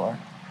kill her?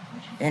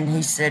 And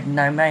he said,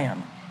 no,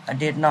 ma'am, I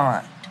did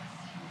not.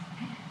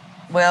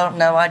 Well,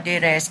 no, I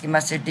did ask him. I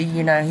said, do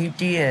you know who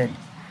did?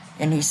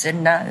 And he said,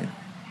 no.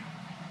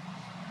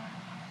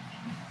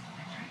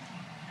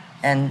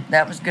 And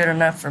that was good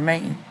enough for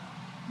me.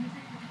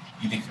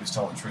 you think he was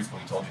telling the truth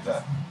when he told you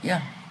that?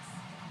 Yeah.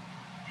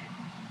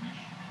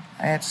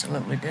 I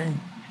absolutely do.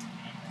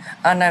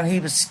 I know he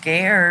was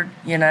scared,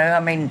 you know. I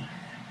mean,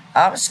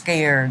 I was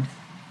scared.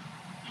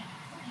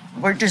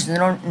 We're just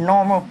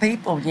normal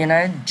people, you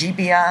know.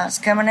 GBI's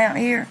coming out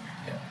here.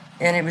 Yeah.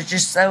 And it was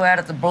just so out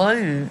of the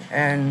blue.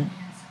 And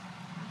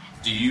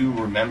Do you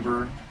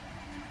remember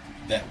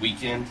that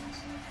weekend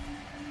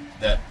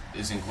that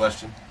is in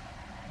question,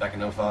 back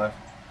in 05?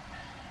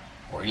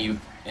 Or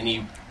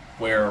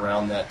anywhere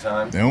around that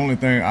time? The only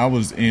thing, I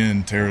was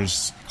in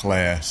Tara's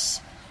class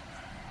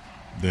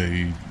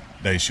the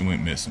day she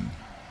went missing.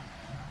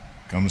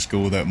 Come to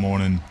school that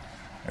morning,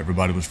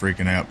 everybody was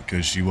freaking out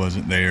because she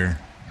wasn't there.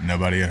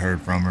 Nobody had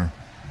heard from her.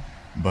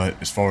 But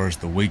as far as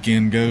the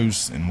weekend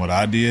goes and what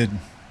I did,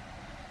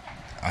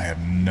 I have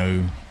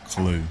no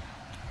clue.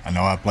 I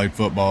know I played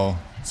football,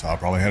 so I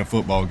probably had a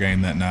football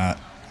game that night.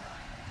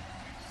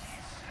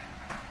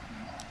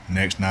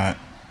 Next night,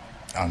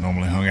 I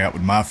normally hung out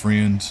with my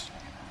friends.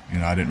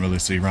 I didn't really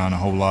see Ryan a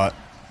whole lot,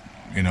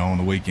 on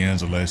the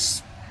weekends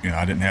unless,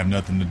 I didn't have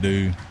nothing to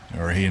do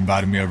or he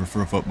invited me over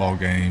for a football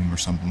game or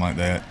something like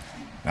that.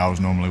 I was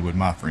normally with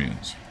my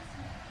friends.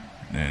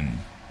 And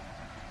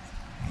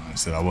I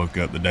said I woke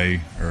up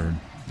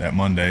that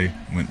Monday,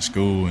 went to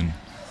school, and,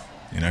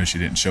 she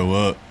didn't show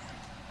up.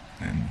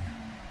 And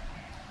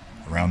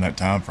around that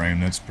time frame,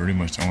 that's pretty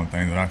much the only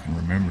thing that I can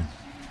remember.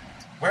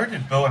 Where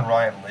did Bo and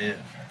Ryan live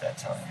at that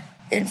time?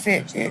 In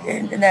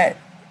that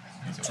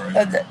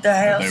the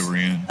house they were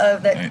in.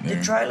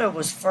 The trailer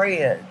was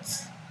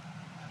Fred's.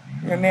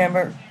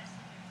 Remember?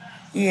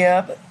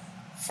 Yeah, but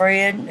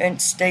Fred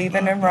and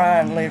Stephen and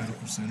Ryan lived.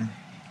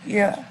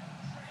 Yeah,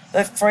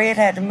 but Fred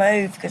had to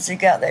move because he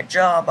got that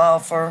job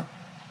offer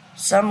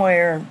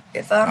somewhere.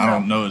 I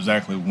don't know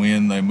exactly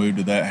when they moved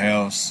to that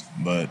house,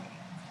 but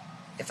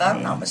if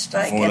I'm not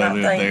mistaken, before they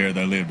lived there,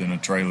 they lived in a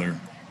trailer.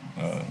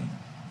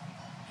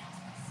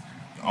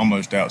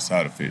 Almost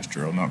outside of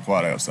Fitzgerald, not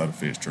quite outside of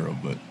Fitzgerald,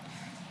 but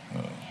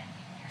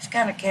it's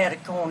kind of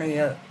catty-corny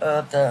of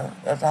the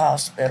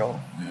hospital.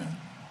 Yeah.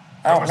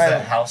 I don't know.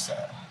 That house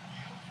at?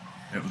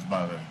 It was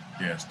by the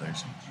gas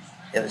station.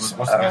 It was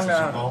What's the gas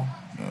station called?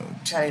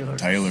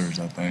 Taylor's,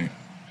 I think.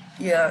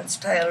 Yeah, it's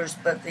Taylor's,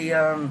 but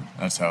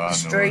that's how I know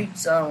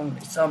street's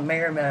it's on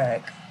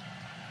Merrimack,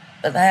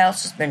 but the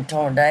house has been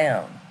torn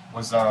down.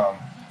 Was Ryan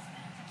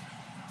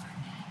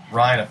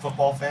a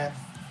football fan?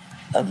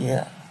 Oh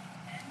yeah.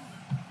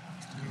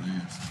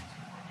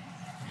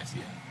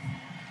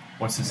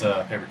 What's his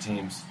favorite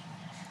teams?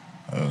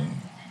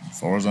 As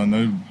far as I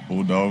know,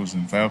 Bulldogs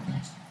and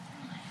Falcons.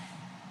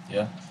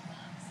 Yeah.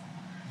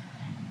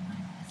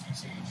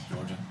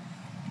 Georgia.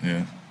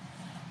 Yeah.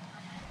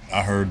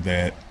 I heard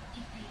that,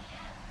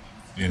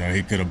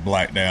 he could have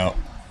blacked out,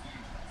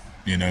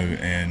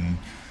 and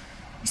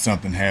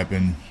something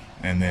happened,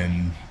 and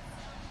then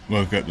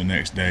woke up the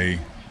next day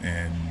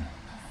and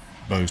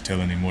Bo's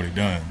telling him what he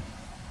done.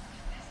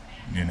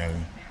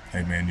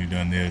 Hey man, you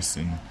done this,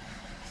 and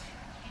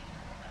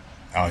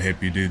I'll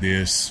help you do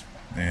this,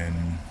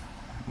 and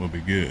we'll be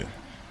good.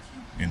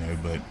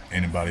 But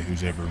anybody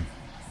who's ever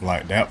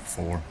blacked out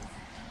before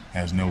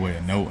has no way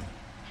of knowing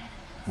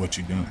what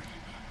you done.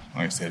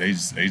 Like I said,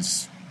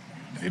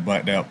 he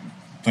blacked out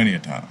plenty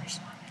of times,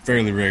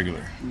 fairly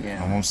regular.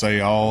 Yeah. I won't say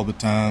all the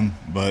time,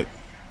 but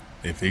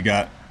if he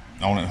got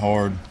on it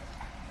hard,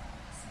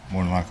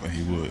 more than likely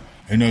he would.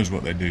 Who knows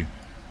what they do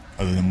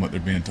other than what they're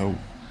being told,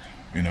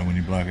 when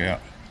you black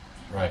out.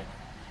 Right.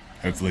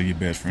 Hopefully your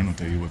best friend will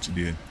tell you what you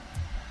did.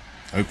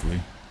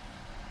 Hopefully,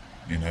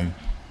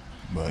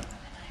 but.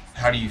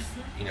 How do you,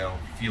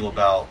 feel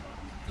about,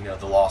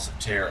 the loss of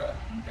Tara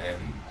and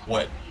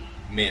what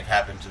may have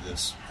happened to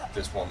this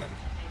woman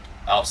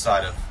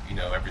outside of,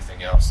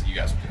 everything else that you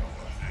guys are dealing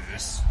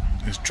with?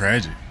 It's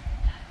tragic.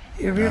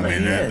 It really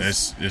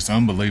is. It's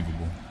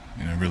unbelievable,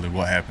 really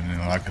what happened. And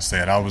like I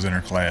said, I was in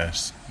her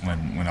class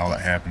when all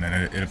that happened,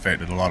 and it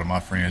affected a lot of my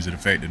friends. It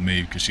affected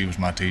me because she was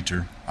my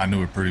teacher. I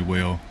knew her pretty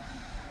well.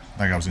 I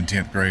think I was in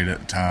 10th grade at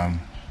the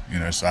time,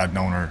 so I'd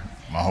known her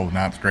my whole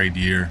 9th grade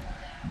year,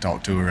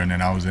 talked to her, and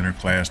then I was in her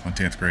class my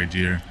 10th grade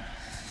year.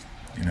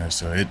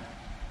 So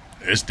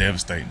it's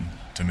devastating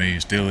to me.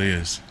 It still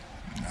is.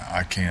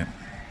 I can't,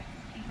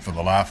 for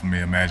the life of me,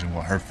 imagine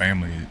what her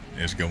family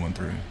is going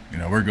through.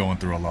 We're going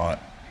through a lot,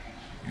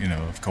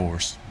 of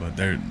course, but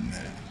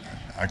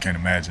I can't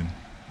imagine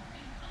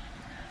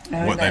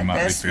what they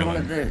might be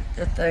feeling. That's one of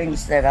the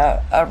things that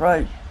I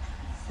wrote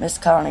Miss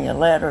Connie a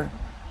letter.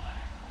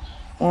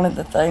 One of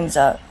the things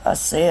I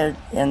said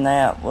in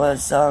that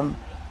was, I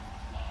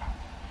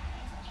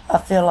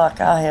feel like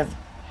I have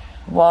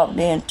walked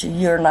into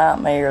your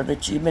nightmare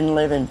that you've been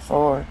living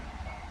for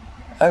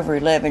over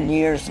 11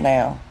 years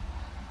now.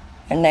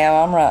 And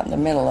now I'm right in the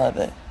middle of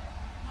it.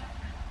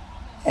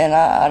 And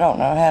I don't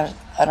know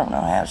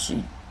how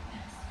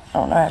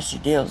she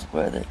deals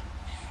with it.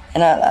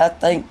 And I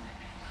think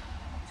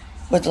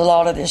with a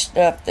lot of this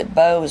stuff that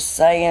Bo is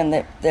saying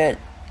that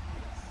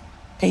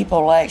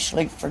people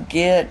actually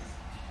forget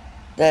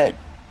that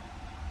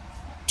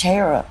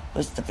Tara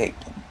was the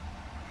victim.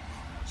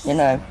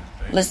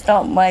 Let's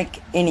not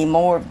make any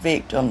more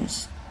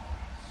victims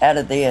out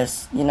of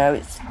this.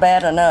 It's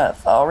bad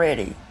enough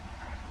already.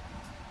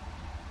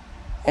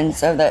 And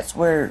so that's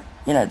where,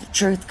 the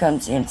truth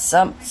comes in.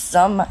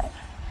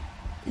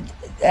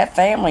 That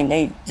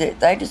family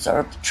they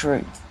deserve the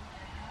truth.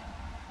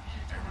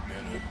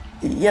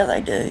 Yeah, they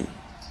do.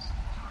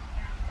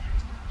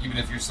 Even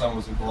if your son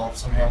was involved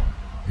somehow?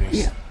 Yes.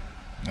 Yeah.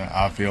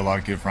 I feel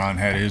like if Ryan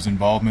had his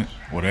involvement,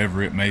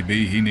 whatever it may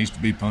be, he needs to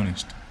be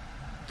punished.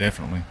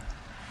 Definitely.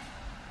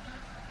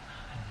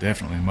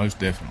 Definitely, most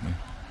definitely.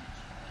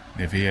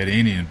 If he had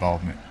any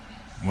involvement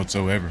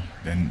whatsoever,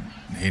 then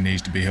he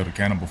needs to be held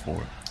accountable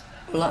for it.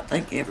 Well, I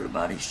think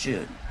everybody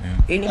should.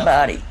 Yeah.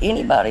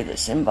 Anybody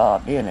that's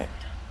involved in it.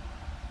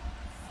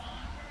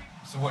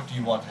 So what do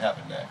you want to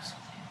happen next?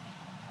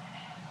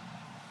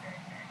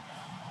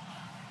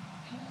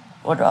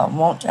 What do I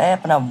want to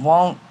happen? I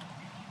want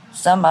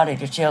somebody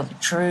to tell the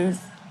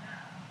truth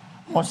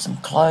want some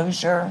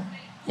closure,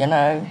 you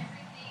know.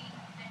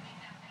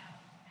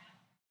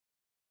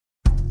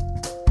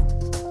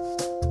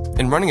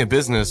 In running a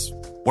business,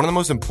 one of the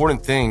most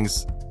important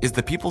things is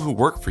the people who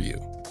work for you.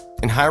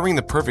 And hiring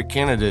the perfect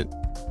candidate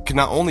can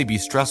not only be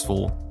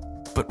stressful,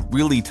 but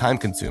really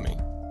time-consuming.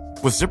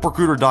 With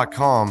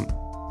ZipRecruiter.com,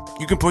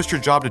 you can post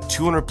your job to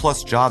 200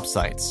 plus job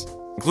sites,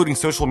 including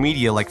social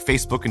media like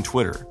Facebook and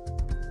Twitter.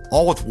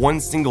 All with one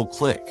single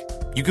click.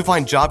 You can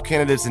find job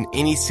candidates in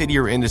any city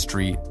or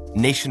industry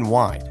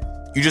nationwide.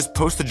 You just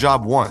post the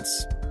job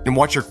once and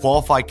watch your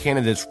qualified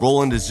candidates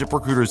roll into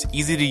ZipRecruiter's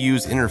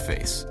easy-to-use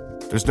interface.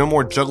 There's no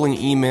more juggling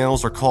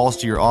emails or calls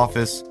to your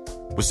office.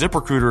 With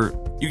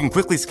ZipRecruiter, you can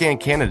quickly scan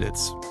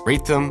candidates,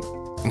 rate them,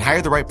 and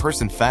hire the right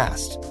person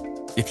fast.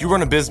 If you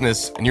run a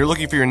business and you're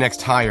looking for your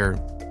next hire,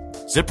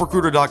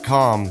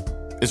 ZipRecruiter.com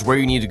is where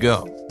you need to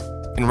go.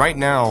 And right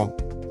now,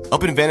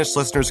 Up and Vanished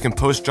listeners can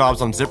post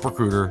jobs on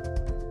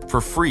ZipRecruiter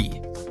for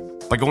free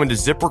by going to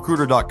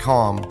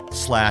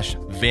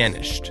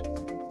ZipRecruiter.com/vanished.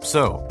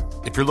 So,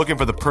 if you're looking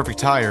for the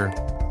perfect hire,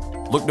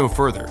 look no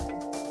further.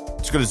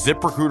 Just go to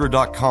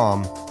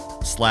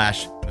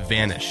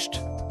ZipRecruiter.com/vanished.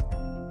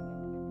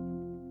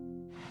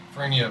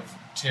 For any of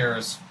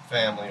Tara's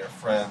family or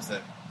friends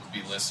that would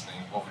be listening,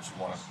 what would you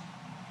want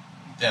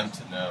them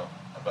to know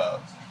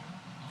about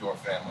your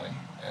family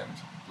and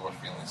your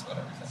feelings about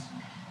everything?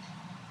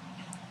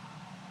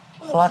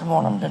 Well, I'd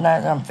want them to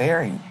know that I'm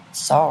very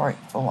sorry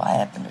for what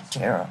happened to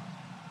Tara.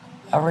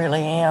 I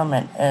really am,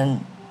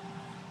 and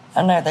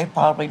I know they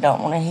probably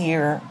don't want to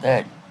hear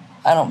that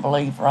I don't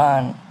believe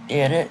Ryan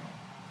did it,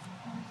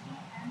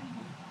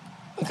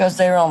 because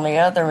they're on the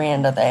other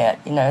end of that.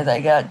 You know,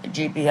 they got the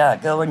GBI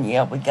going,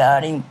 yeah, we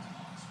got him.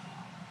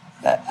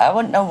 But I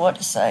wouldn't know what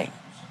to say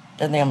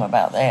to them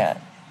about that.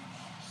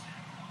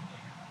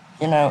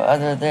 You know,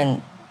 other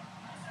than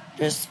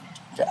just,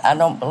 I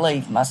don't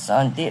believe my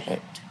son did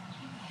it.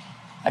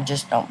 I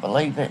just don't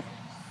believe it.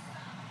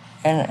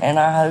 And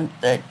I hope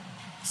that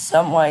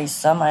some way,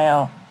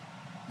 somehow,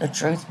 the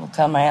truth will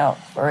come out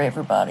for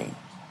everybody,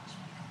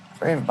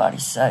 for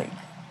everybody's sake.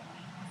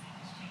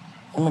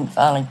 And we can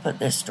finally put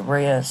this to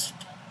rest.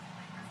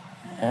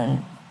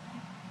 And,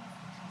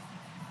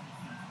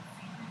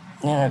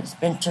 you know, it's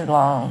been too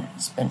long.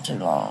 It's been too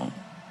long.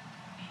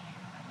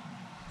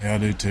 Yeah, I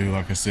do too.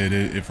 Like I said,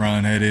 if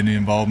Ryan had any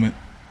involvement,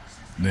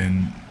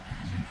 then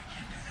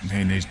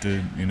he needs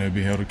to, you know,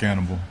 be held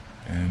accountable.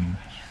 And,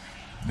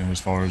 you know, as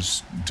far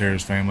as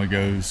Tara's family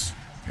goes,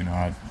 you know,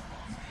 like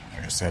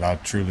I said, I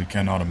truly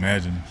cannot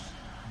imagine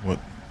what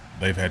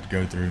they've had to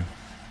go through.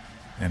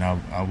 And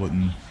I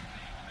wouldn't,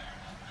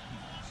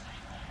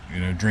 you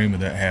know, dream of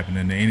that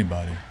happening to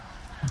anybody.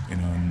 You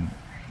know, and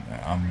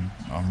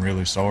I'm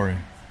really sorry,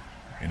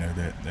 you know,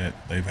 that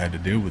they've had to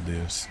deal with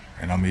this.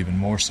 And I'm even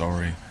more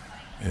sorry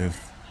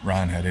if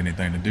Ryan had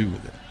anything to do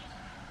with it.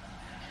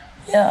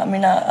 Yeah, I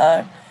mean,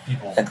 I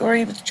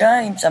agree with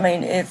James. I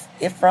mean, if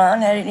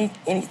Ryan had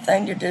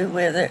anything to do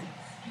with it,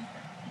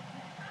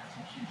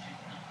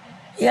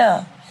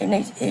 yeah, he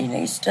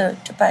needs to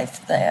pay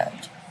for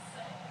that.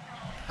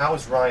 How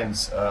is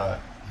Ryan's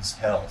his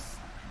health?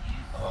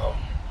 I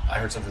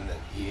heard something that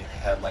he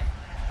had like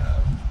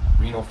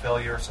renal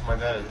failure or something like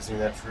that. Isn't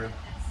that true?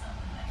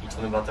 Can you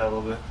tell me about that a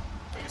little bit?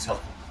 Like his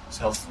health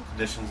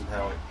conditions and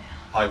how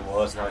he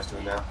was and how he's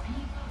doing now.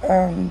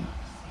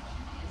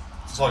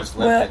 He's always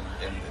limped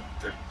in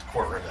the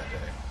courtroom that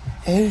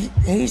day.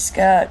 He's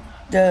got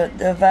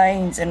the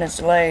veins in his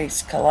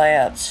legs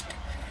collapsed,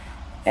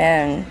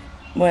 and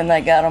when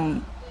they got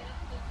him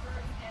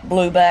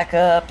blew back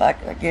up, I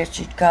guess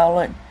you'd call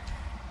it,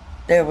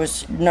 there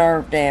was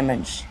nerve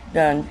damage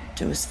done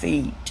to his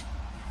feet.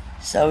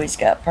 So he's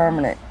got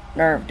permanent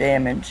nerve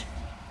damage,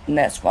 and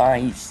that's why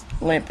he's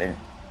limping.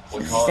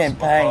 What He's in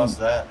pain. What caused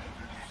that?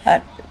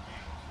 I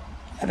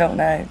don't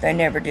know. They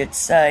never did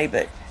say,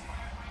 but,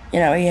 you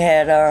know, he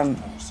had...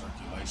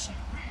 Circulation.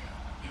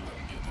 He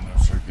wasn't getting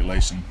enough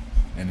circulation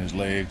in his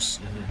legs,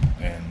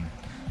 and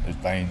his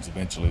veins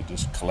eventually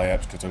just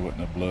collapsed because there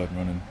wasn't no blood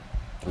running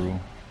through them,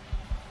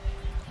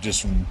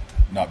 just from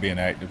not being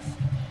active.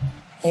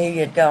 He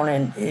had gone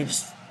in, he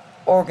was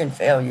organ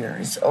failure.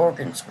 His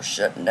organs were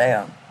shutting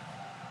down,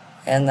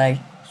 and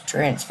they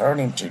transferred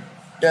him to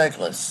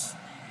Douglas.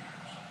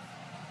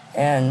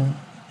 And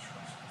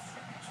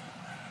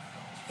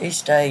he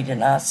stayed in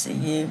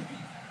ICU,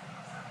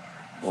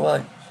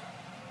 what?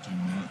 2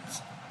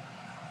 months.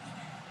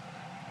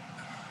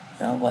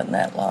 No, it wasn't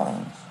that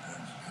long.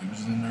 He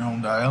was in there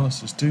on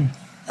dialysis too.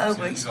 Oh,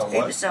 So he he's on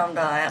was what? on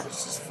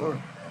dialysis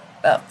for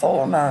about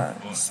 4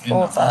 months, In 4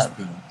 or the 5.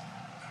 hospital.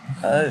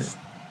 Oh,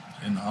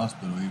 In the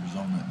hospital, he was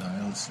on that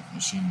dialysis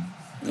machine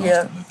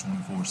Yeah.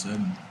 constantly,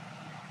 24/7.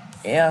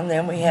 yeah, and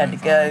then we had to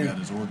They finally go got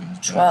his organs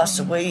back twice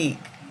a running. week.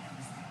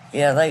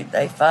 Yeah,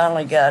 they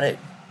finally got it.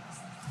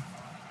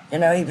 You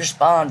know, he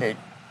responded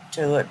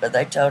to it, but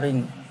they told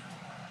him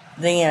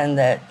then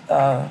that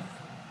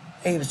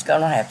he was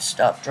going to have to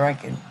stop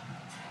drinking.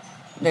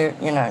 You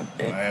know,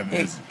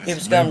 he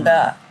was going to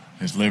die.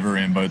 His liver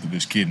and both of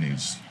his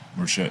kidneys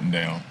were shutting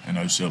down in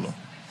Ocilla.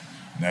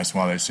 That's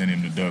why they sent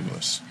him to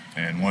Douglas.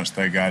 And once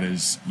they got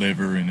his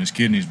liver and his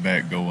kidneys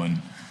back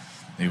going,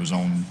 he was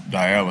on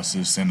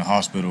dialysis in the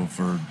hospital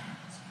for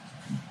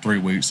 3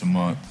 weeks a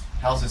month.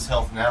 How's his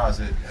health now? Has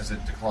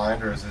it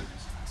declined or has it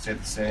stayed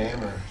the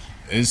same? Or?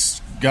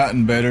 It's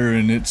gotten better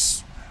and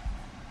it's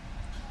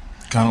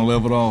kind of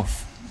leveled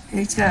off.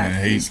 He's got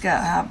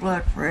high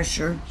blood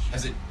pressure.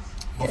 Has it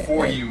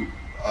before you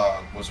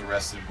was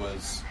arrested?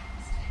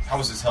 How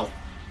was his health?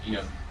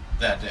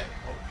 That day.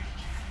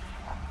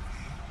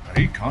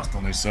 He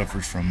constantly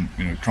suffers from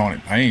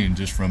chronic pain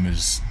just from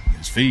his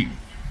feet,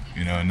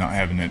 and not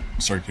having that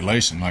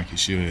circulation like he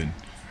should,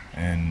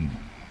 and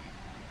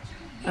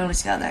well,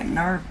 he's got that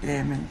nerve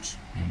damage,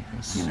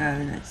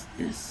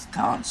 that's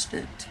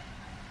constant.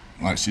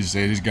 Like she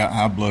said, he's got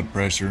high blood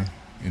pressure.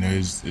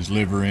 His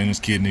liver and his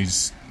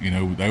kidneys, He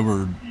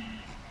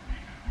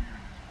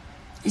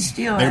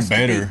still they're has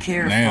better to be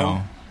careful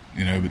now,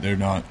 but they're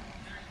not,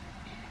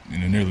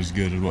 nearly as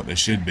good as what they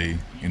should be.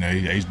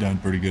 He's done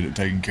pretty good at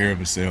taking care of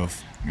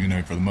himself,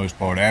 for the most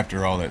part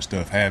after all that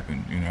stuff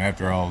happened.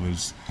 After all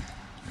his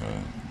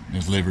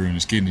liver and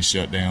his kidneys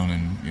shut down,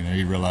 and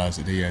he realized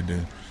that he had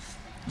to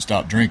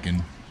stop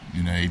drinking.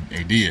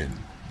 He did,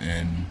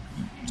 and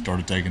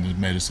started taking his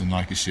medicine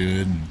like he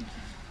should.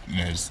 And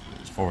as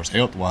far as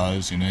health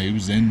wise, he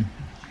was in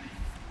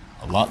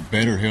a lot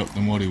better health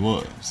than what he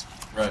was.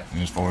 Right.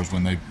 And as far as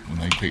when they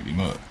picked him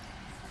up,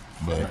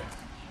 but right.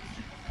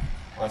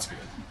 Well, that's good.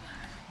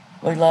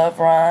 We love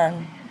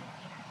Ryan.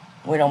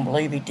 We don't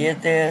believe he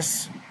did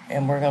this,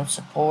 and we're going to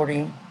support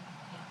him.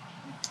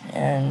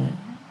 And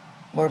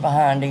we're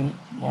behind him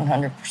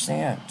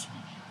 100%.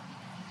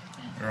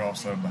 We're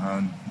also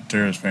behind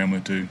Tara's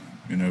family too.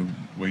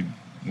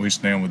 We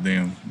stand with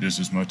them just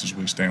as much as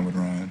we stand with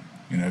Ryan.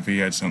 If he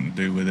had something to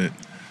do with it,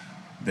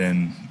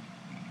 then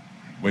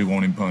we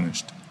want him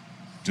punished,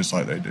 just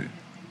like they do.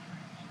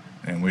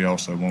 And we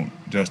also want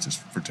justice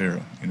for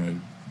Tara.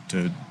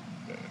 To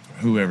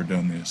whoever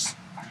done this,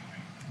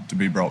 to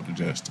be brought to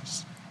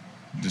justice,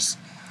 just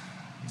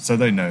so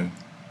they know,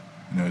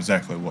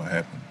 exactly what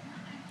happened.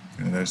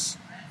 That's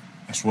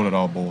what it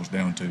all boils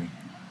down to.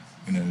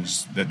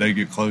 Is that they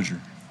get closure,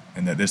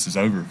 and that this is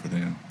over for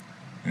them,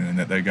 and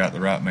that they got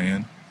the right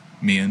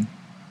men,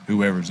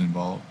 whoever's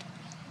involved.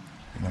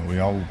 We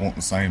all want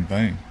the same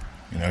thing.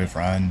 If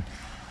Ryan,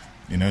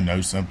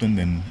 knows something,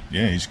 then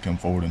yeah, he should come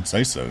forward and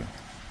say so.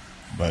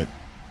 But,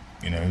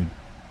 in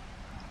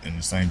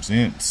the same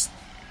sense,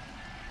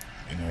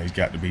 he's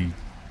got to be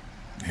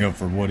held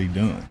for what he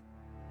done.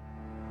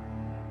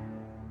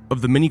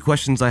 Of the many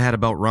questions I had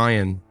about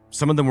Ryan,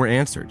 some of them were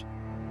answered.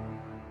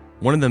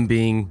 One of them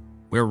being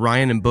where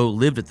Ryan and Bo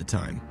lived at the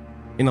time,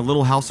 in a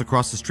little house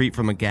across the street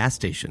from a gas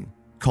station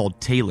called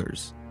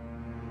Taylor's.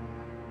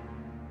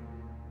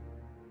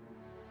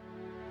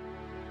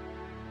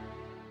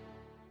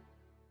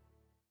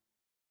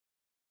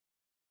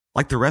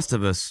 Like the rest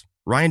of us,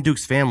 Ryan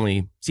Duke's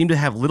family seemed to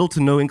have little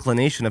to no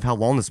inclination of how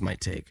long this might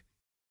take.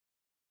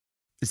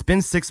 It's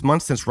been 6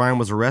 months since Ryan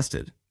was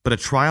arrested, but a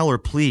trial or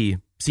plea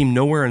seemed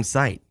nowhere in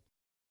sight.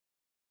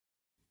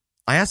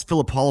 I asked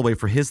Philip Holloway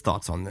for his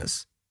thoughts on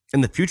this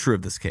and the future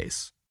of this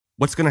case.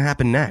 What's going to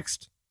happen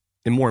next?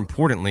 And more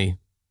importantly,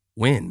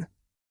 when?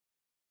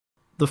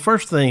 The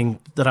first thing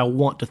that I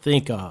want to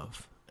think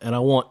of, and I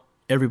want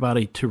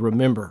everybody to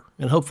remember,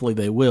 and hopefully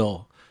they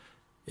will,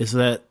 is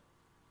that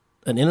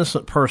an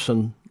innocent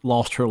person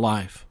lost her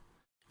life.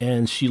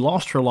 And she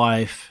lost her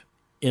life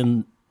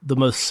in the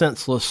most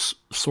senseless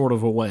sort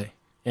of a way,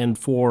 and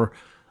for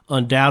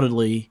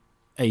undoubtedly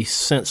a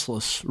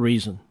senseless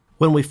reason.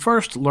 When we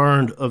first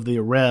learned of the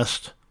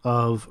arrest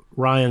of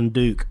Ryan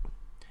Duke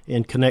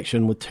in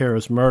connection with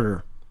Tara's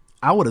murder,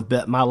 I would have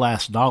bet my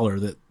last dollar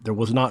that there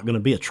was not going to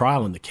be a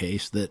trial in the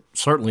case, that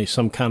certainly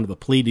some kind of a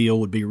plea deal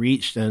would be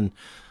reached and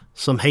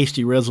some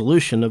hasty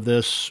resolution of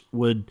this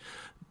would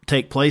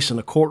take place in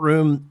a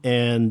courtroom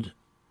and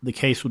the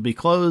case would be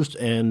closed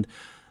and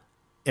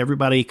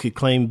everybody could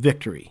claim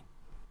victory.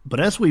 But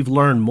as we've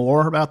learned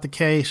more about the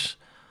case,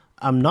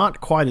 I'm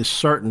not quite as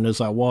certain as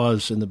I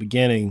was in the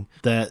beginning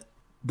that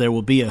there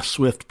will be a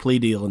swift plea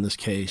deal in this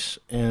case.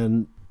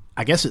 And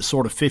I guess it's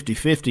sort of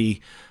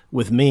 50-50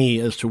 with me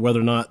as to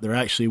whether or not there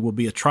actually will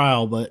be a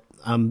trial, but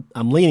I'm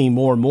leaning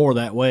more and more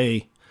that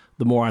way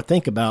the more I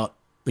think about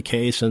the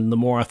case and the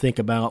more I think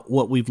about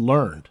what we've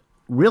learned.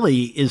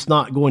 Really is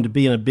not going to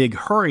be in a big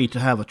hurry to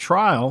have a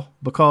trial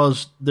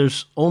because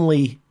there's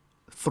only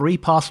 3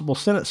 possible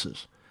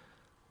sentences.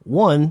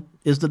 One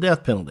is the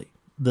death penalty.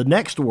 The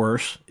next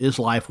worst is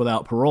life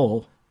without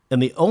parole.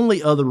 And the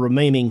only other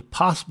remaining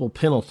possible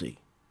penalty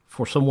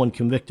for someone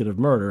convicted of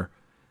murder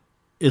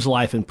is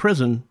life in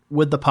prison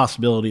with the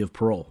possibility of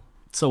parole.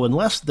 So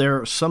unless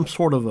there's some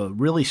sort of a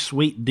really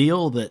sweet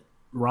deal that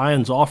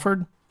Ryan's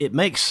offered, it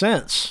makes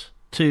sense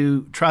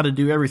to try to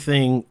do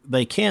everything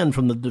they can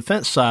from the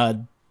defense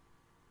side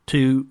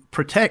to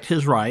protect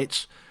his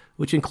rights,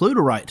 which include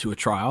a right to a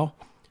trial,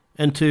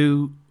 and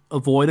to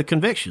avoid a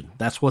conviction.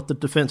 That's what the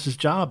defense's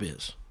job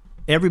is.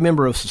 Every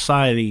member of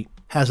society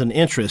has an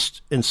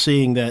interest in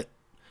seeing that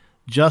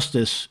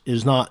justice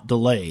is not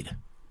delayed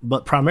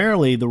but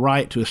primarily the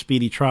right to a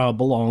speedy trial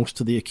belongs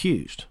to the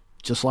accused.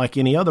 Just like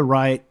any other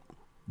right,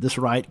 this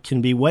right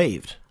can be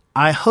waived.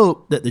 I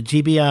hope that the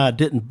GBI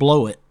didn't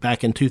blow it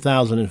back in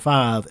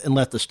 2005 and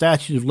let the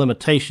statute of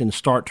limitations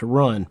start to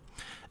run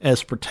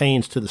as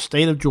pertains to the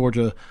state of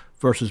Georgia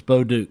versus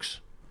Bo Dukes.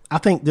 I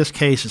think this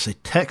case is a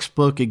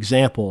textbook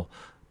example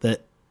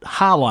that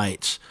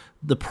highlights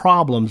the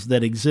problems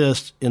that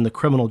exist in the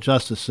criminal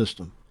justice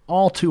system.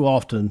 All too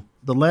often,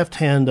 the left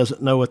hand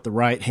doesn't know what the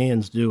right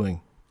hand's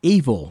doing.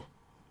 Evil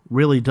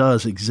really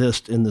does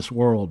exist in this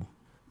world.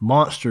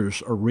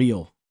 Monsters are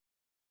real.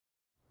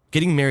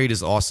 Getting married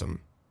is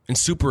awesome and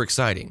super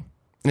exciting.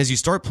 And as you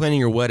start planning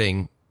your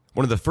wedding,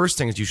 one of the first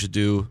things you should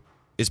do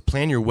is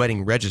plan your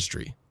wedding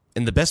registry.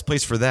 And the best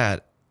place for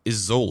that is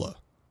Zola.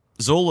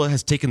 Zola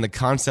has taken the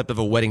concept of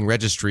a wedding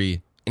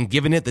registry and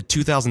given it the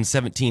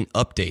 2017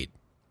 update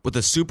with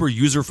a super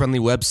user-friendly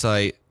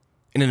website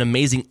and an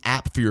amazing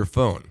app for your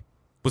phone.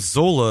 With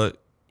Zola,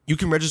 you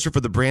can register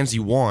for the brands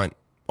you want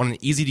on an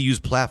easy-to-use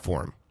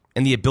platform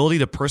and the ability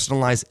to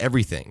personalize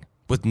everything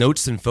with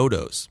notes and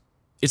photos.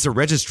 It's a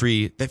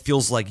registry that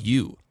feels like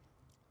you.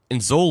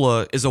 And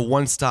Zola is a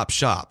one-stop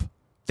shop.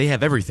 They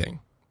have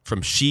everything,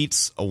 from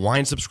sheets, a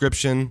wine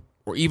subscription,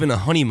 or even a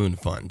honeymoon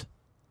fund.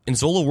 And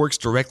Zola works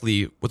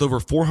directly with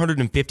over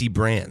 450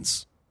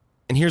 brands.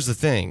 And here's the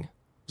thing,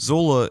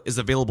 Zola is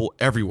available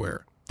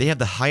everywhere. They have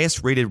the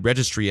highest rated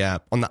registry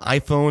app on the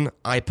iPhone,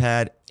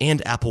 iPad,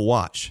 and Apple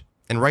Watch.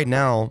 And right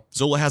now,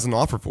 Zola has an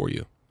offer for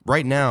you.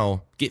 Right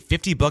now, get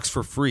 $50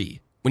 for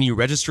free when you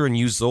register and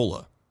use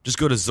Zola. Just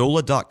go to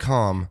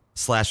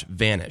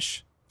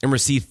zola.com/vanish and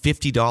receive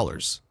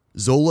 $50.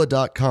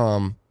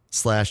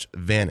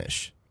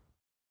 Zola.com/vanish.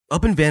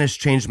 Up and Vanish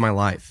changed my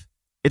life.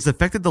 It's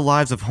affected the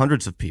lives of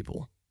hundreds of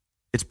people.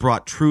 It's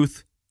brought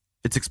truth,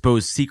 it's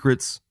exposed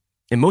secrets,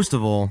 and most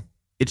of all,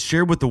 it's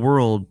shared with the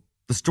world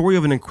the story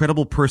of an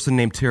incredible person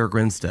named Tara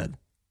Grinstead.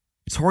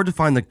 It's hard to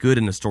find the good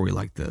in a story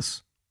like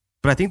this,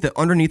 but I think that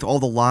underneath all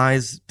the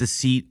lies,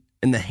 deceit,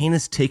 and the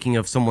heinous taking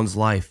of someone's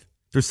life,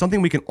 there's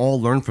something we can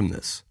all learn from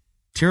this.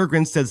 Tara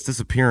Grinstead's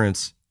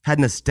disappearance had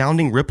an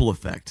astounding ripple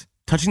effect,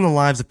 touching the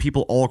lives of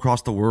people all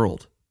across the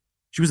world.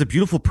 She was a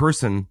beautiful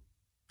person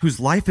whose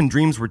life and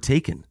dreams were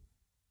taken,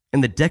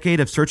 and the decade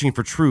of searching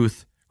for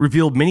truth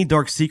revealed many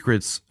dark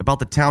secrets about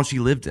the town she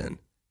lived in,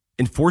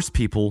 and forced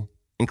people,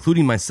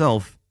 including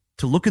myself,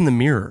 to look in the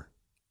mirror.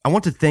 I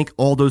want to thank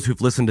all those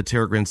who've listened to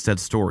Tara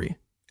Grinstead's story,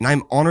 and I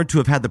am honored to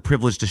have had the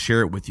privilege to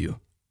share it with you.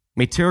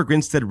 May Tara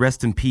Grinstead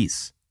rest in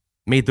peace.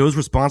 May those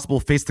responsible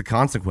face the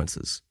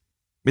consequences.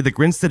 May the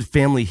Grinstead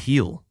family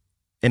heal,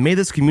 and may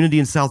this community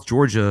in South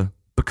Georgia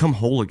become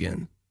whole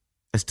again.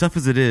 As tough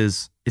as it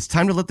is, it's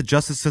time to let the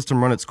justice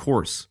system run its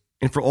course,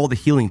 and for all the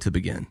healing to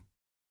begin.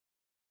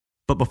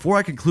 But before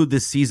I conclude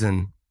this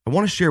season, I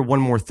want to share one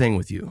more thing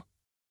with you.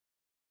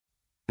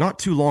 Not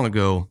too long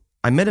ago,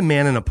 I met a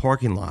man in a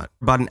parking lot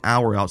about an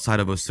hour outside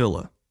of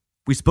Ocilla.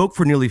 We spoke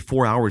for nearly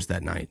 4 hours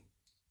that night.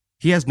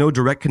 He has no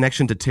direct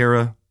connection to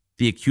Tara,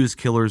 the accused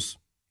killers,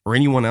 or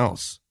anyone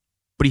else,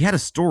 but he had a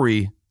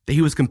story that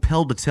he was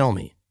compelled to tell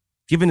me.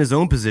 Given his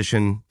own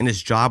position and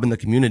his job in the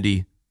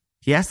community,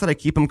 he asked that I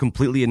keep him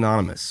completely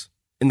anonymous.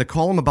 In the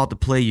call I'm about to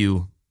play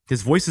you,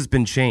 his voice has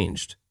been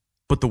changed,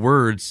 but the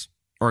words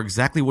are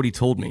exactly what he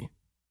told me.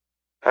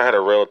 I had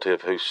a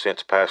relative who's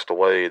since passed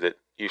away that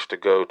used to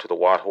go to the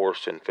White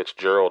Horse in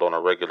Fitzgerald on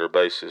a regular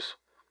basis.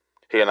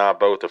 He and I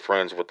both are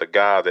friends with the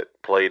guy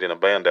that played in a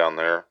band down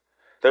there.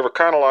 They were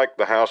kind of like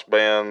the house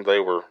band. They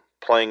were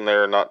playing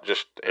there not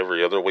just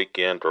every other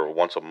weekend or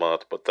once a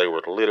month, but they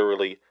were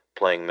literally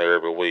playing there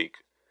every week.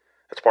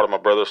 That's part of my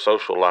brother's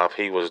social life.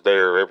 He was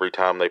there every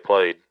time they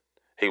played.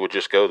 He would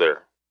just go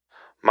there.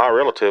 My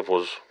relative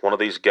was one of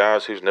these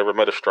guys who's never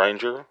met a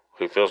stranger,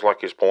 who feels like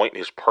his point,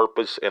 his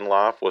purpose in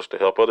life was to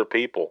help other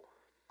people.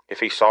 If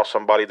he saw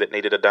somebody that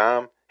needed a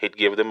dime, he'd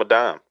give them a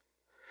dime.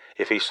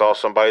 If he saw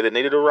somebody that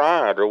needed a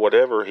ride or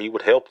whatever, he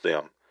would help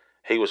them.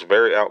 He was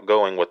very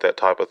outgoing with that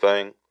type of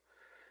thing.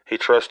 He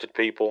trusted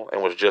people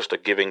and was just a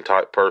giving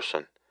type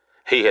person.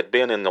 He had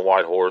been in the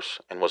White Horse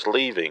and was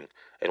leaving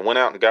and went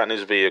out and got in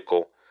his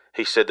vehicle.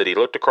 He said that he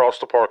looked across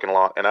the parking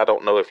lot, and I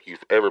don't know if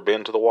you've ever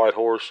been to the White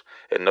Horse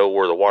and know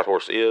where the White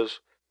Horse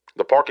is.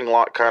 The parking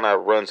lot kind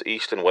of runs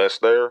east and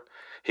west there.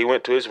 He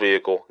went to his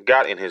vehicle,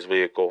 got in his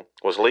vehicle,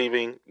 was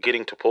leaving,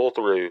 getting to pull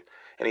through,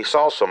 and he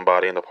saw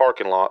somebody in the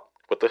parking lot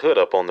with the hood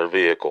up on their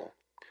vehicle.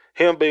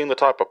 Him being the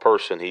type of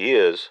person he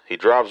is, he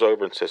drives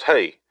over and says,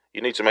 "Hey,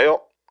 you need some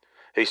help?"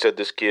 He said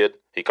this kid,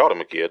 he called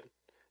him a kid,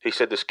 he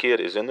said this kid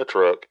is in the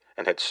truck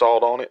and had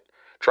sawed on it,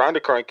 trying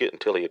to crank it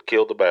until he had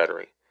killed the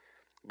battery.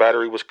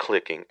 Battery was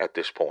clicking at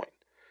this point.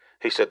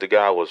 He said the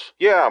guy was,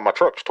 "Yeah, my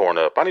truck's torn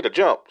up. I need to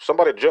jump.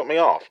 Somebody jump me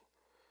off."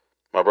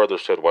 My brother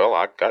said, "Well,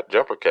 I got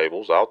jumper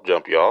cables. I'll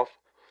jump you off."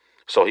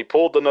 So he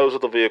pulled the nose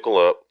of the vehicle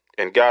up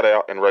and got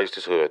out and raised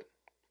his hood.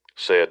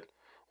 Said,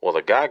 well,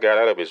 the guy got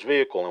out of his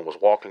vehicle and was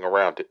walking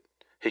around it.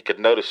 He could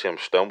notice him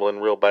stumbling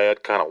real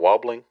bad, kind of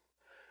wobbling.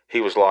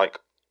 He was like,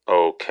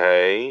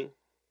 "Okay."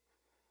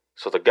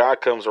 So the guy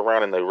comes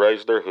around and they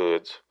raise their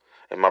hoods,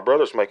 and my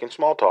brother's making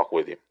small talk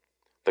with him.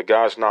 The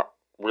guy's not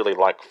really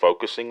like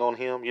focusing on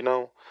him,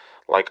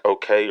 like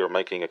okay or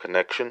making a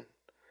connection.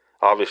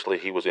 Obviously,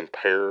 he was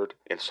impaired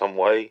in some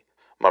way.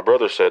 My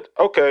brother said,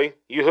 okay,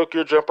 you hook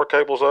your jumper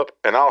cables up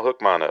and I'll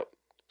hook mine up.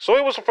 So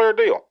it was a fair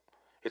deal.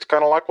 It's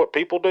kind of like what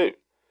people do.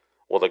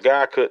 Well, the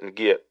guy couldn't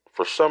get,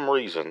 for some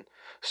reason,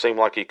 seemed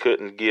like he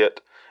couldn't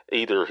get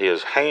either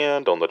his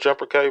hand on the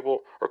jumper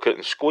cable or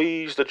couldn't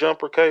squeeze the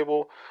jumper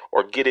cable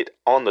or get it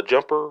on the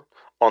jumper,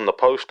 on the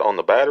post, on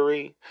the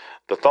battery.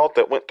 The thought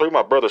that went through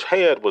my brother's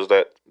head was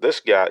that this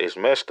guy is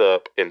messed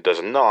up and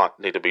does not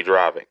need to be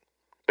driving.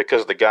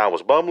 Because the guy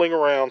was bumbling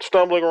around,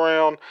 stumbling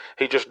around.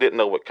 He just didn't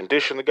know what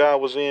condition the guy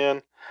was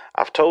in.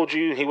 I've told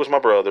you he was my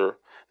brother.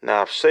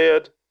 Now, I've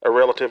said a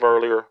relative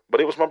earlier,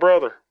 but it was my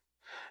brother.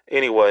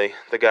 Anyway,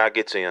 the guy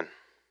gets in.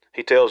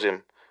 He tells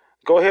him,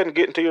 go ahead and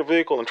get into your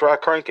vehicle and try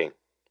cranking.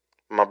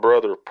 My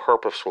brother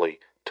purposefully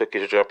took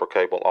his jumper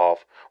cable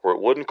off where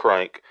it wouldn't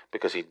crank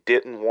because he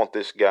didn't want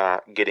this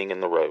guy getting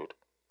in the road.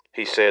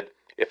 He said,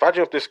 if I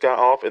jump this guy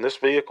off in this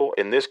vehicle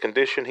in this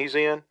condition he's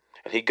in,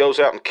 and he goes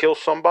out and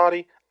kills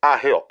somebody, I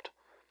helped.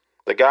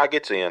 The guy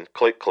gets in,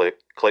 click, click,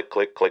 click,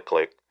 click, click,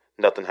 click.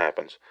 Nothing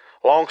happens.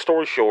 Long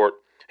story short,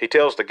 he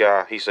tells the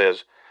guy, he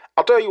says,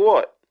 I'll tell you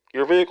what,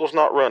 your vehicle's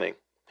not running,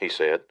 he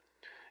said.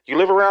 You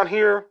live around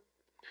here?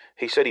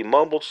 He said he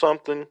mumbled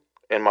something,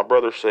 and my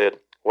brother said,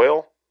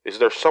 well, is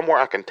there somewhere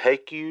I can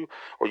take you,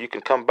 or you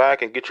can come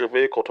back and get your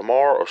vehicle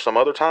tomorrow or some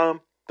other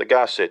time? The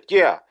guy said,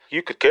 yeah,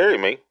 you could carry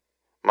me.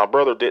 My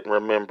brother didn't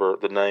remember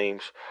the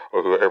names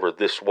or whoever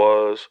this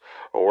was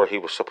or where he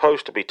was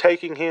supposed to be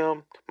taking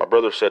him. My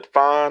brother said,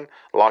 fine,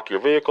 lock your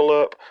vehicle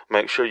up,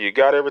 make sure you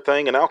got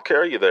everything, and I'll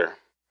carry you there.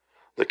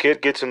 The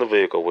kid gets in the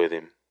vehicle with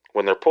him.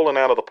 When they're pulling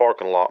out of the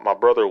parking lot, my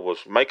brother was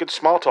making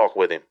small talk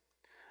with him.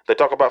 They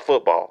talk about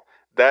football.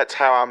 That's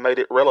how I made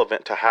it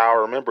relevant to how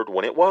I remembered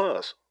when it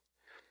was.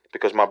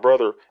 Because my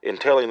brother, in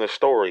telling this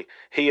story,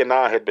 he and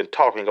I had been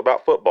talking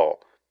about football.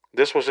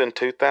 This was in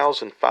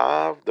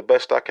 2005, the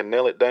best I can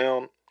nail it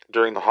down,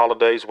 during the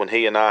holidays when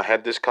he and I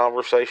had this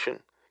conversation,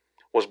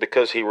 was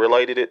because he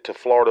related it to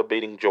Florida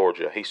beating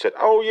Georgia. He said,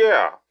 oh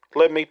yeah,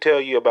 let me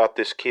tell you about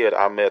this kid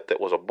I met that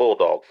was a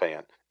Bulldog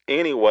fan.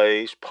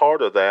 Anyways,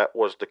 part of that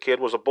was the kid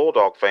was a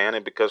Bulldog fan,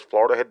 and because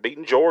Florida had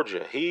beaten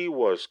Georgia, he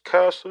was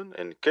cussing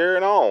and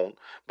carrying on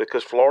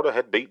because Florida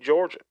had beat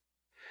Georgia.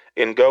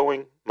 In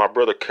going, my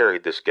brother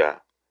carried this guy.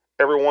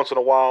 Every once in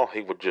a while,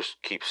 he would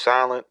just keep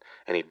silent,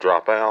 and he'd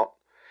drop out.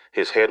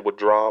 His head would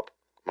drop.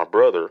 My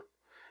brother,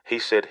 he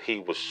said he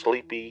was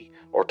sleepy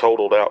or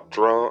totaled out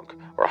drunk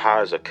or high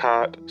as a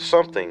kite.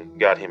 Something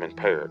got him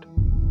impaired.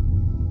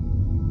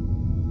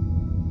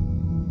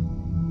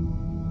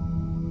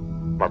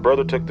 My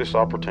brother took this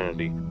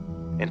opportunity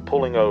in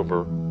pulling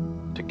over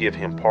to give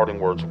him parting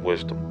words of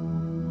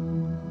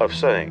wisdom, of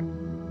saying,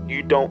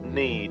 you don't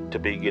need to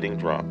be getting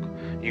drunk.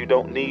 You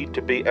don't need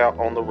to be out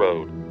on the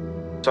road.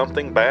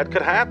 Something bad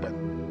could happen.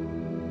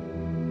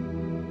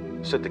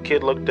 Said the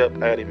kid looked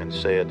up at him and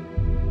said,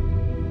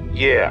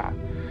 yeah,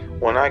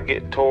 when I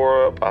get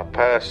tore up, I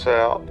pass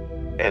out.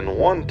 And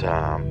one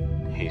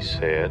time, he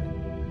said,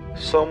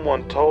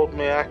 someone told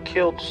me I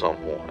killed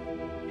someone.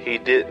 He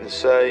didn't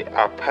say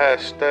I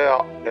passed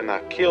out and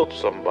I killed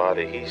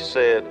somebody. He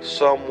said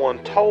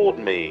someone told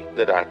me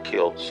that I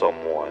killed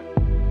someone.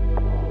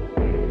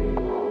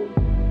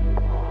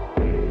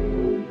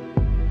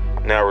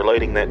 Now,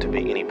 relating that to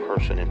be any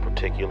person in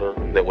particular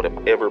that would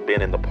have ever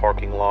been in the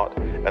parking lot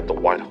at the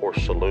White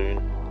Horse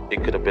Saloon,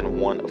 it could have been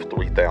one of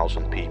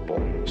 3,000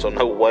 people. So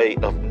no way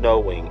of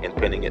knowing and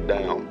pinning it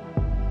down.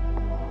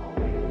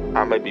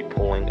 I may be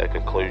pulling a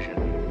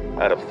conclusion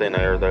out of thin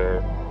air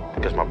there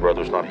because my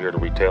brother's not here to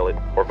retell it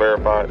or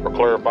verify it or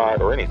clarify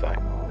it or anything.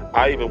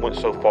 I even went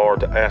so far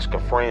to ask a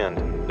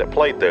friend that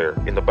played there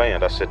in the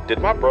band. I said, did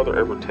my brother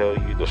ever tell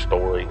you the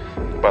story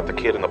about the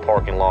kid in the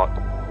parking lot?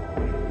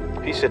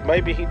 He said,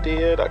 maybe he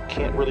did. I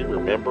can't really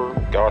remember.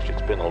 Gosh,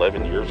 it's been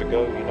 11 years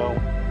ago,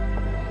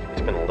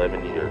 It's been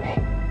 11 years.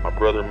 My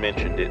brother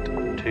mentioned it 2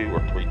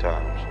 or 3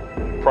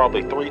 times.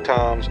 Probably 3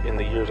 times in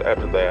the years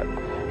after that,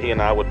 he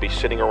and I would be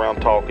sitting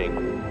around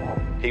talking.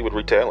 He would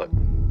retell it.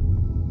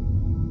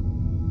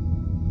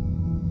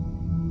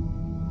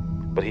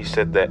 But he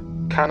said that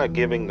kind of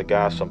giving the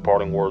guy some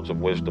parting words of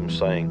wisdom,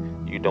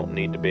 saying, you don't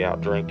need to be out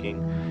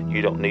drinking.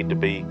 You don't need to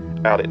be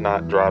out at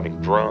night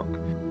driving drunk.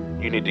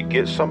 You need to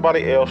get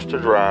somebody else to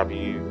drive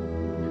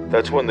you.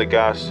 That's when the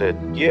guy said,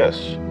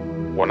 yes,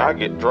 when I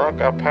get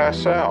drunk, I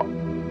pass out.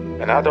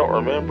 And I don't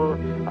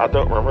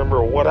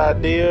remember what I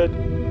did.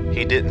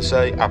 He didn't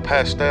say I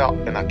passed out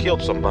and I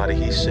killed somebody.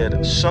 He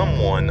said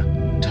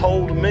someone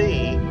told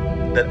me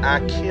that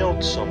I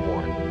killed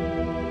someone.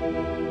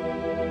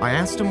 I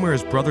asked him where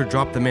his brother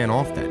dropped the man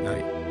off that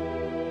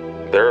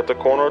night. There at the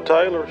corner of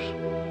Taylor's.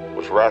 It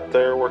was right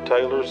there where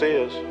Taylor's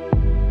is.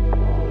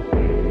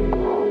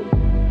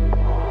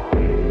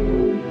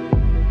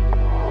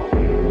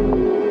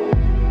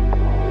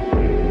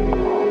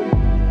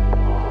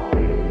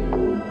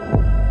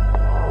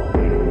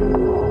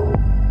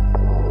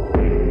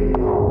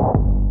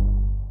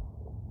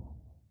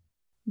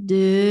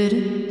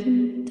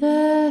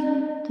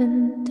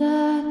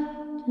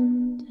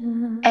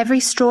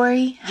 Every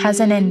story has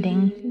an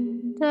ending.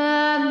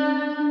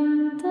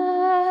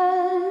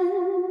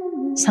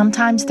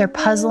 Sometimes they're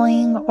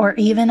puzzling or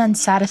even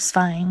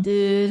unsatisfying.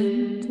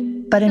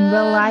 But in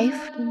real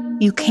life,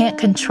 you can't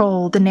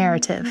control the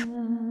narrative.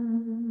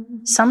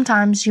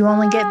 Sometimes you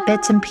only get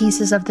bits and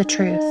pieces of the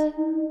truth.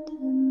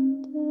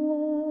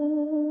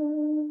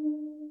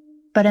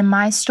 But in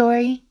my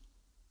story,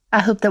 I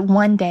hope that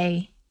one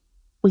day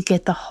we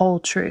get the whole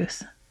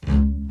truth.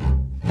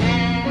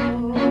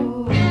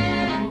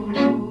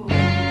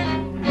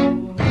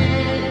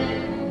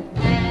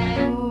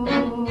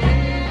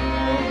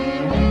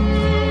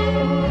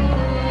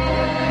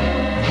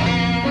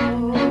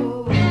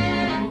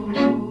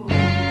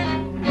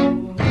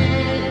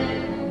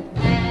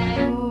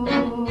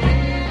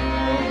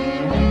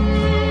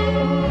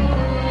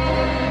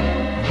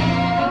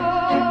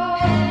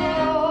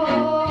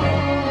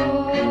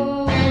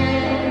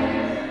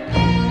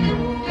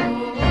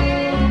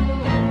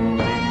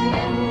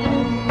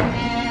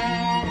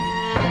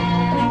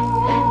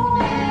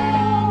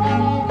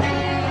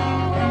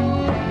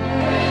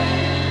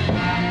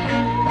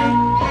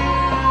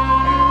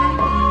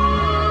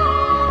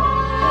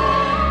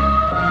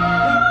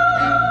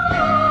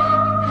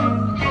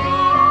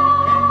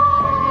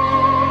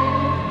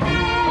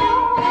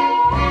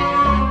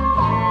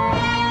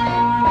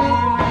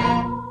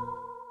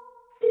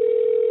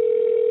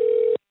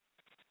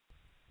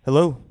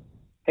 Hello?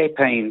 Hey,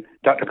 Payne.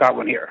 Dr.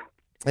 Godwin here.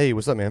 Hey,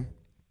 what's up, man?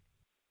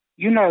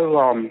 You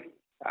know,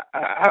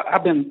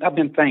 I've been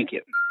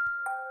thinking.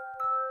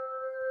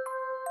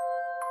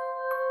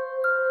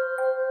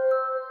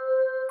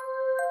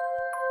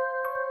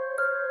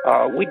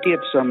 We did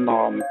some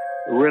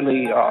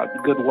really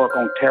good work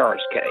on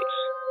Tara's case.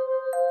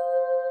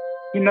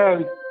 You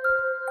know,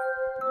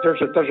 there's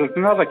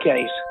another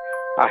case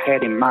I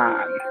had in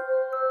mind.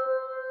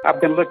 I've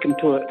been looking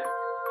to it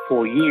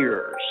for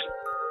years.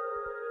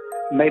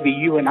 Maybe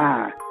you and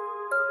I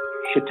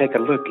should take a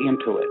look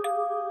into it.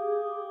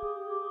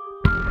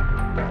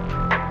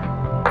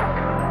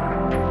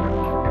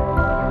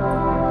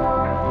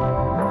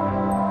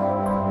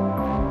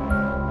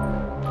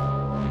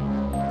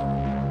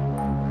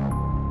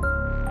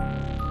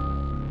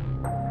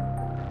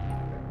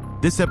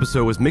 This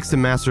episode was mixed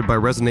and mastered by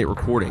Resonate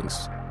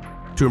Recordings.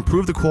 To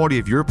improve the quality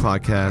of your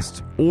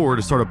podcast or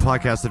to start a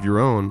podcast of your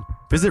own,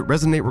 visit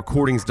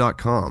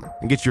resonaterecordings.com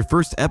and get your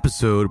first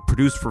episode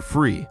produced for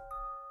free.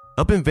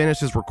 Up and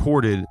Vanished is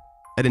recorded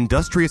at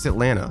Industrious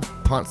Atlanta,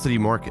 Ponce City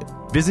Market.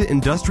 Visit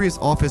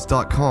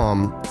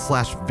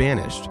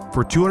industriousoffice.com/vanished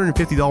for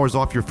 $250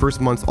 off your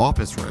first month's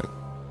office rent.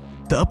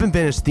 The Up and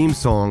Vanished theme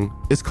song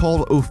is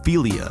called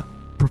Ophelia,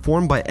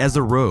 performed by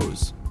Ezra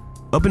Rose.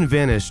 Up and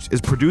Vanished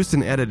is produced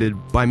and edited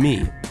by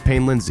me,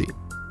 Payne Lindsay,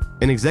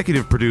 and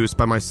executive produced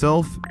by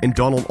myself and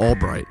Donald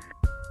Albright.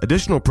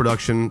 Additional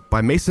production by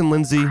Mason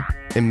Lindsay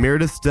and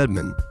Meredith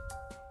Stedman.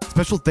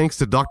 Special thanks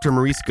to Dr.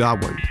 Maurice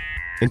Godwin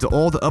and to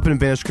all the Up and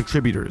Vanished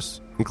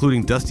contributors,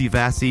 including Dusty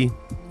Vassy,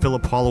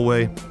 Philip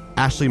Holloway,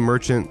 Ashley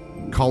Merchant,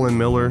 Colin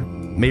Miller,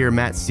 Mayor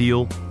Matt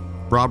Seal,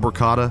 Rob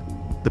Ricotta,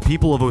 the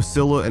people of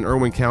Osceola and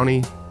Irwin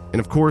County, and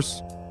of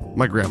course,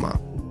 my grandma.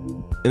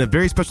 And a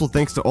very special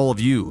thanks to all of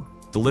you,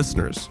 the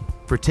listeners,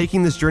 for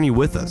taking this journey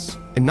with us,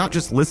 and not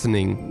just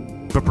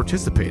listening, but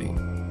participating.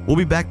 We'll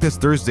be back this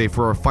Thursday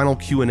for our final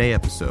Q&A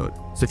episode,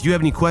 so if you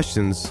have any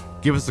questions,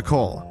 give us a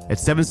call at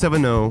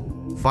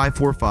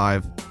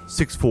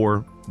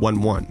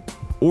 770-545-6411.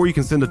 Or you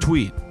can send a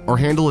tweet. Our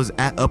handle is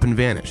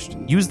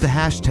 @UpandVanished. Use the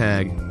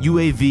hashtag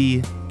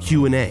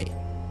UAVQ&A.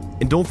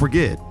 And don't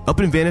forget, Up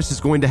and Vanished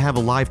is going to have a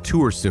live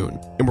tour soon,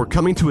 and we're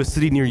coming to a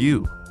city near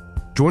you.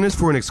 Join us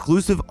for an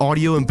exclusive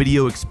audio and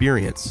video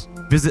experience.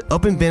 Visit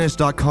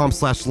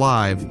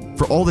upandvanished.com/live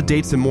for all the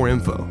dates and more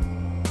info.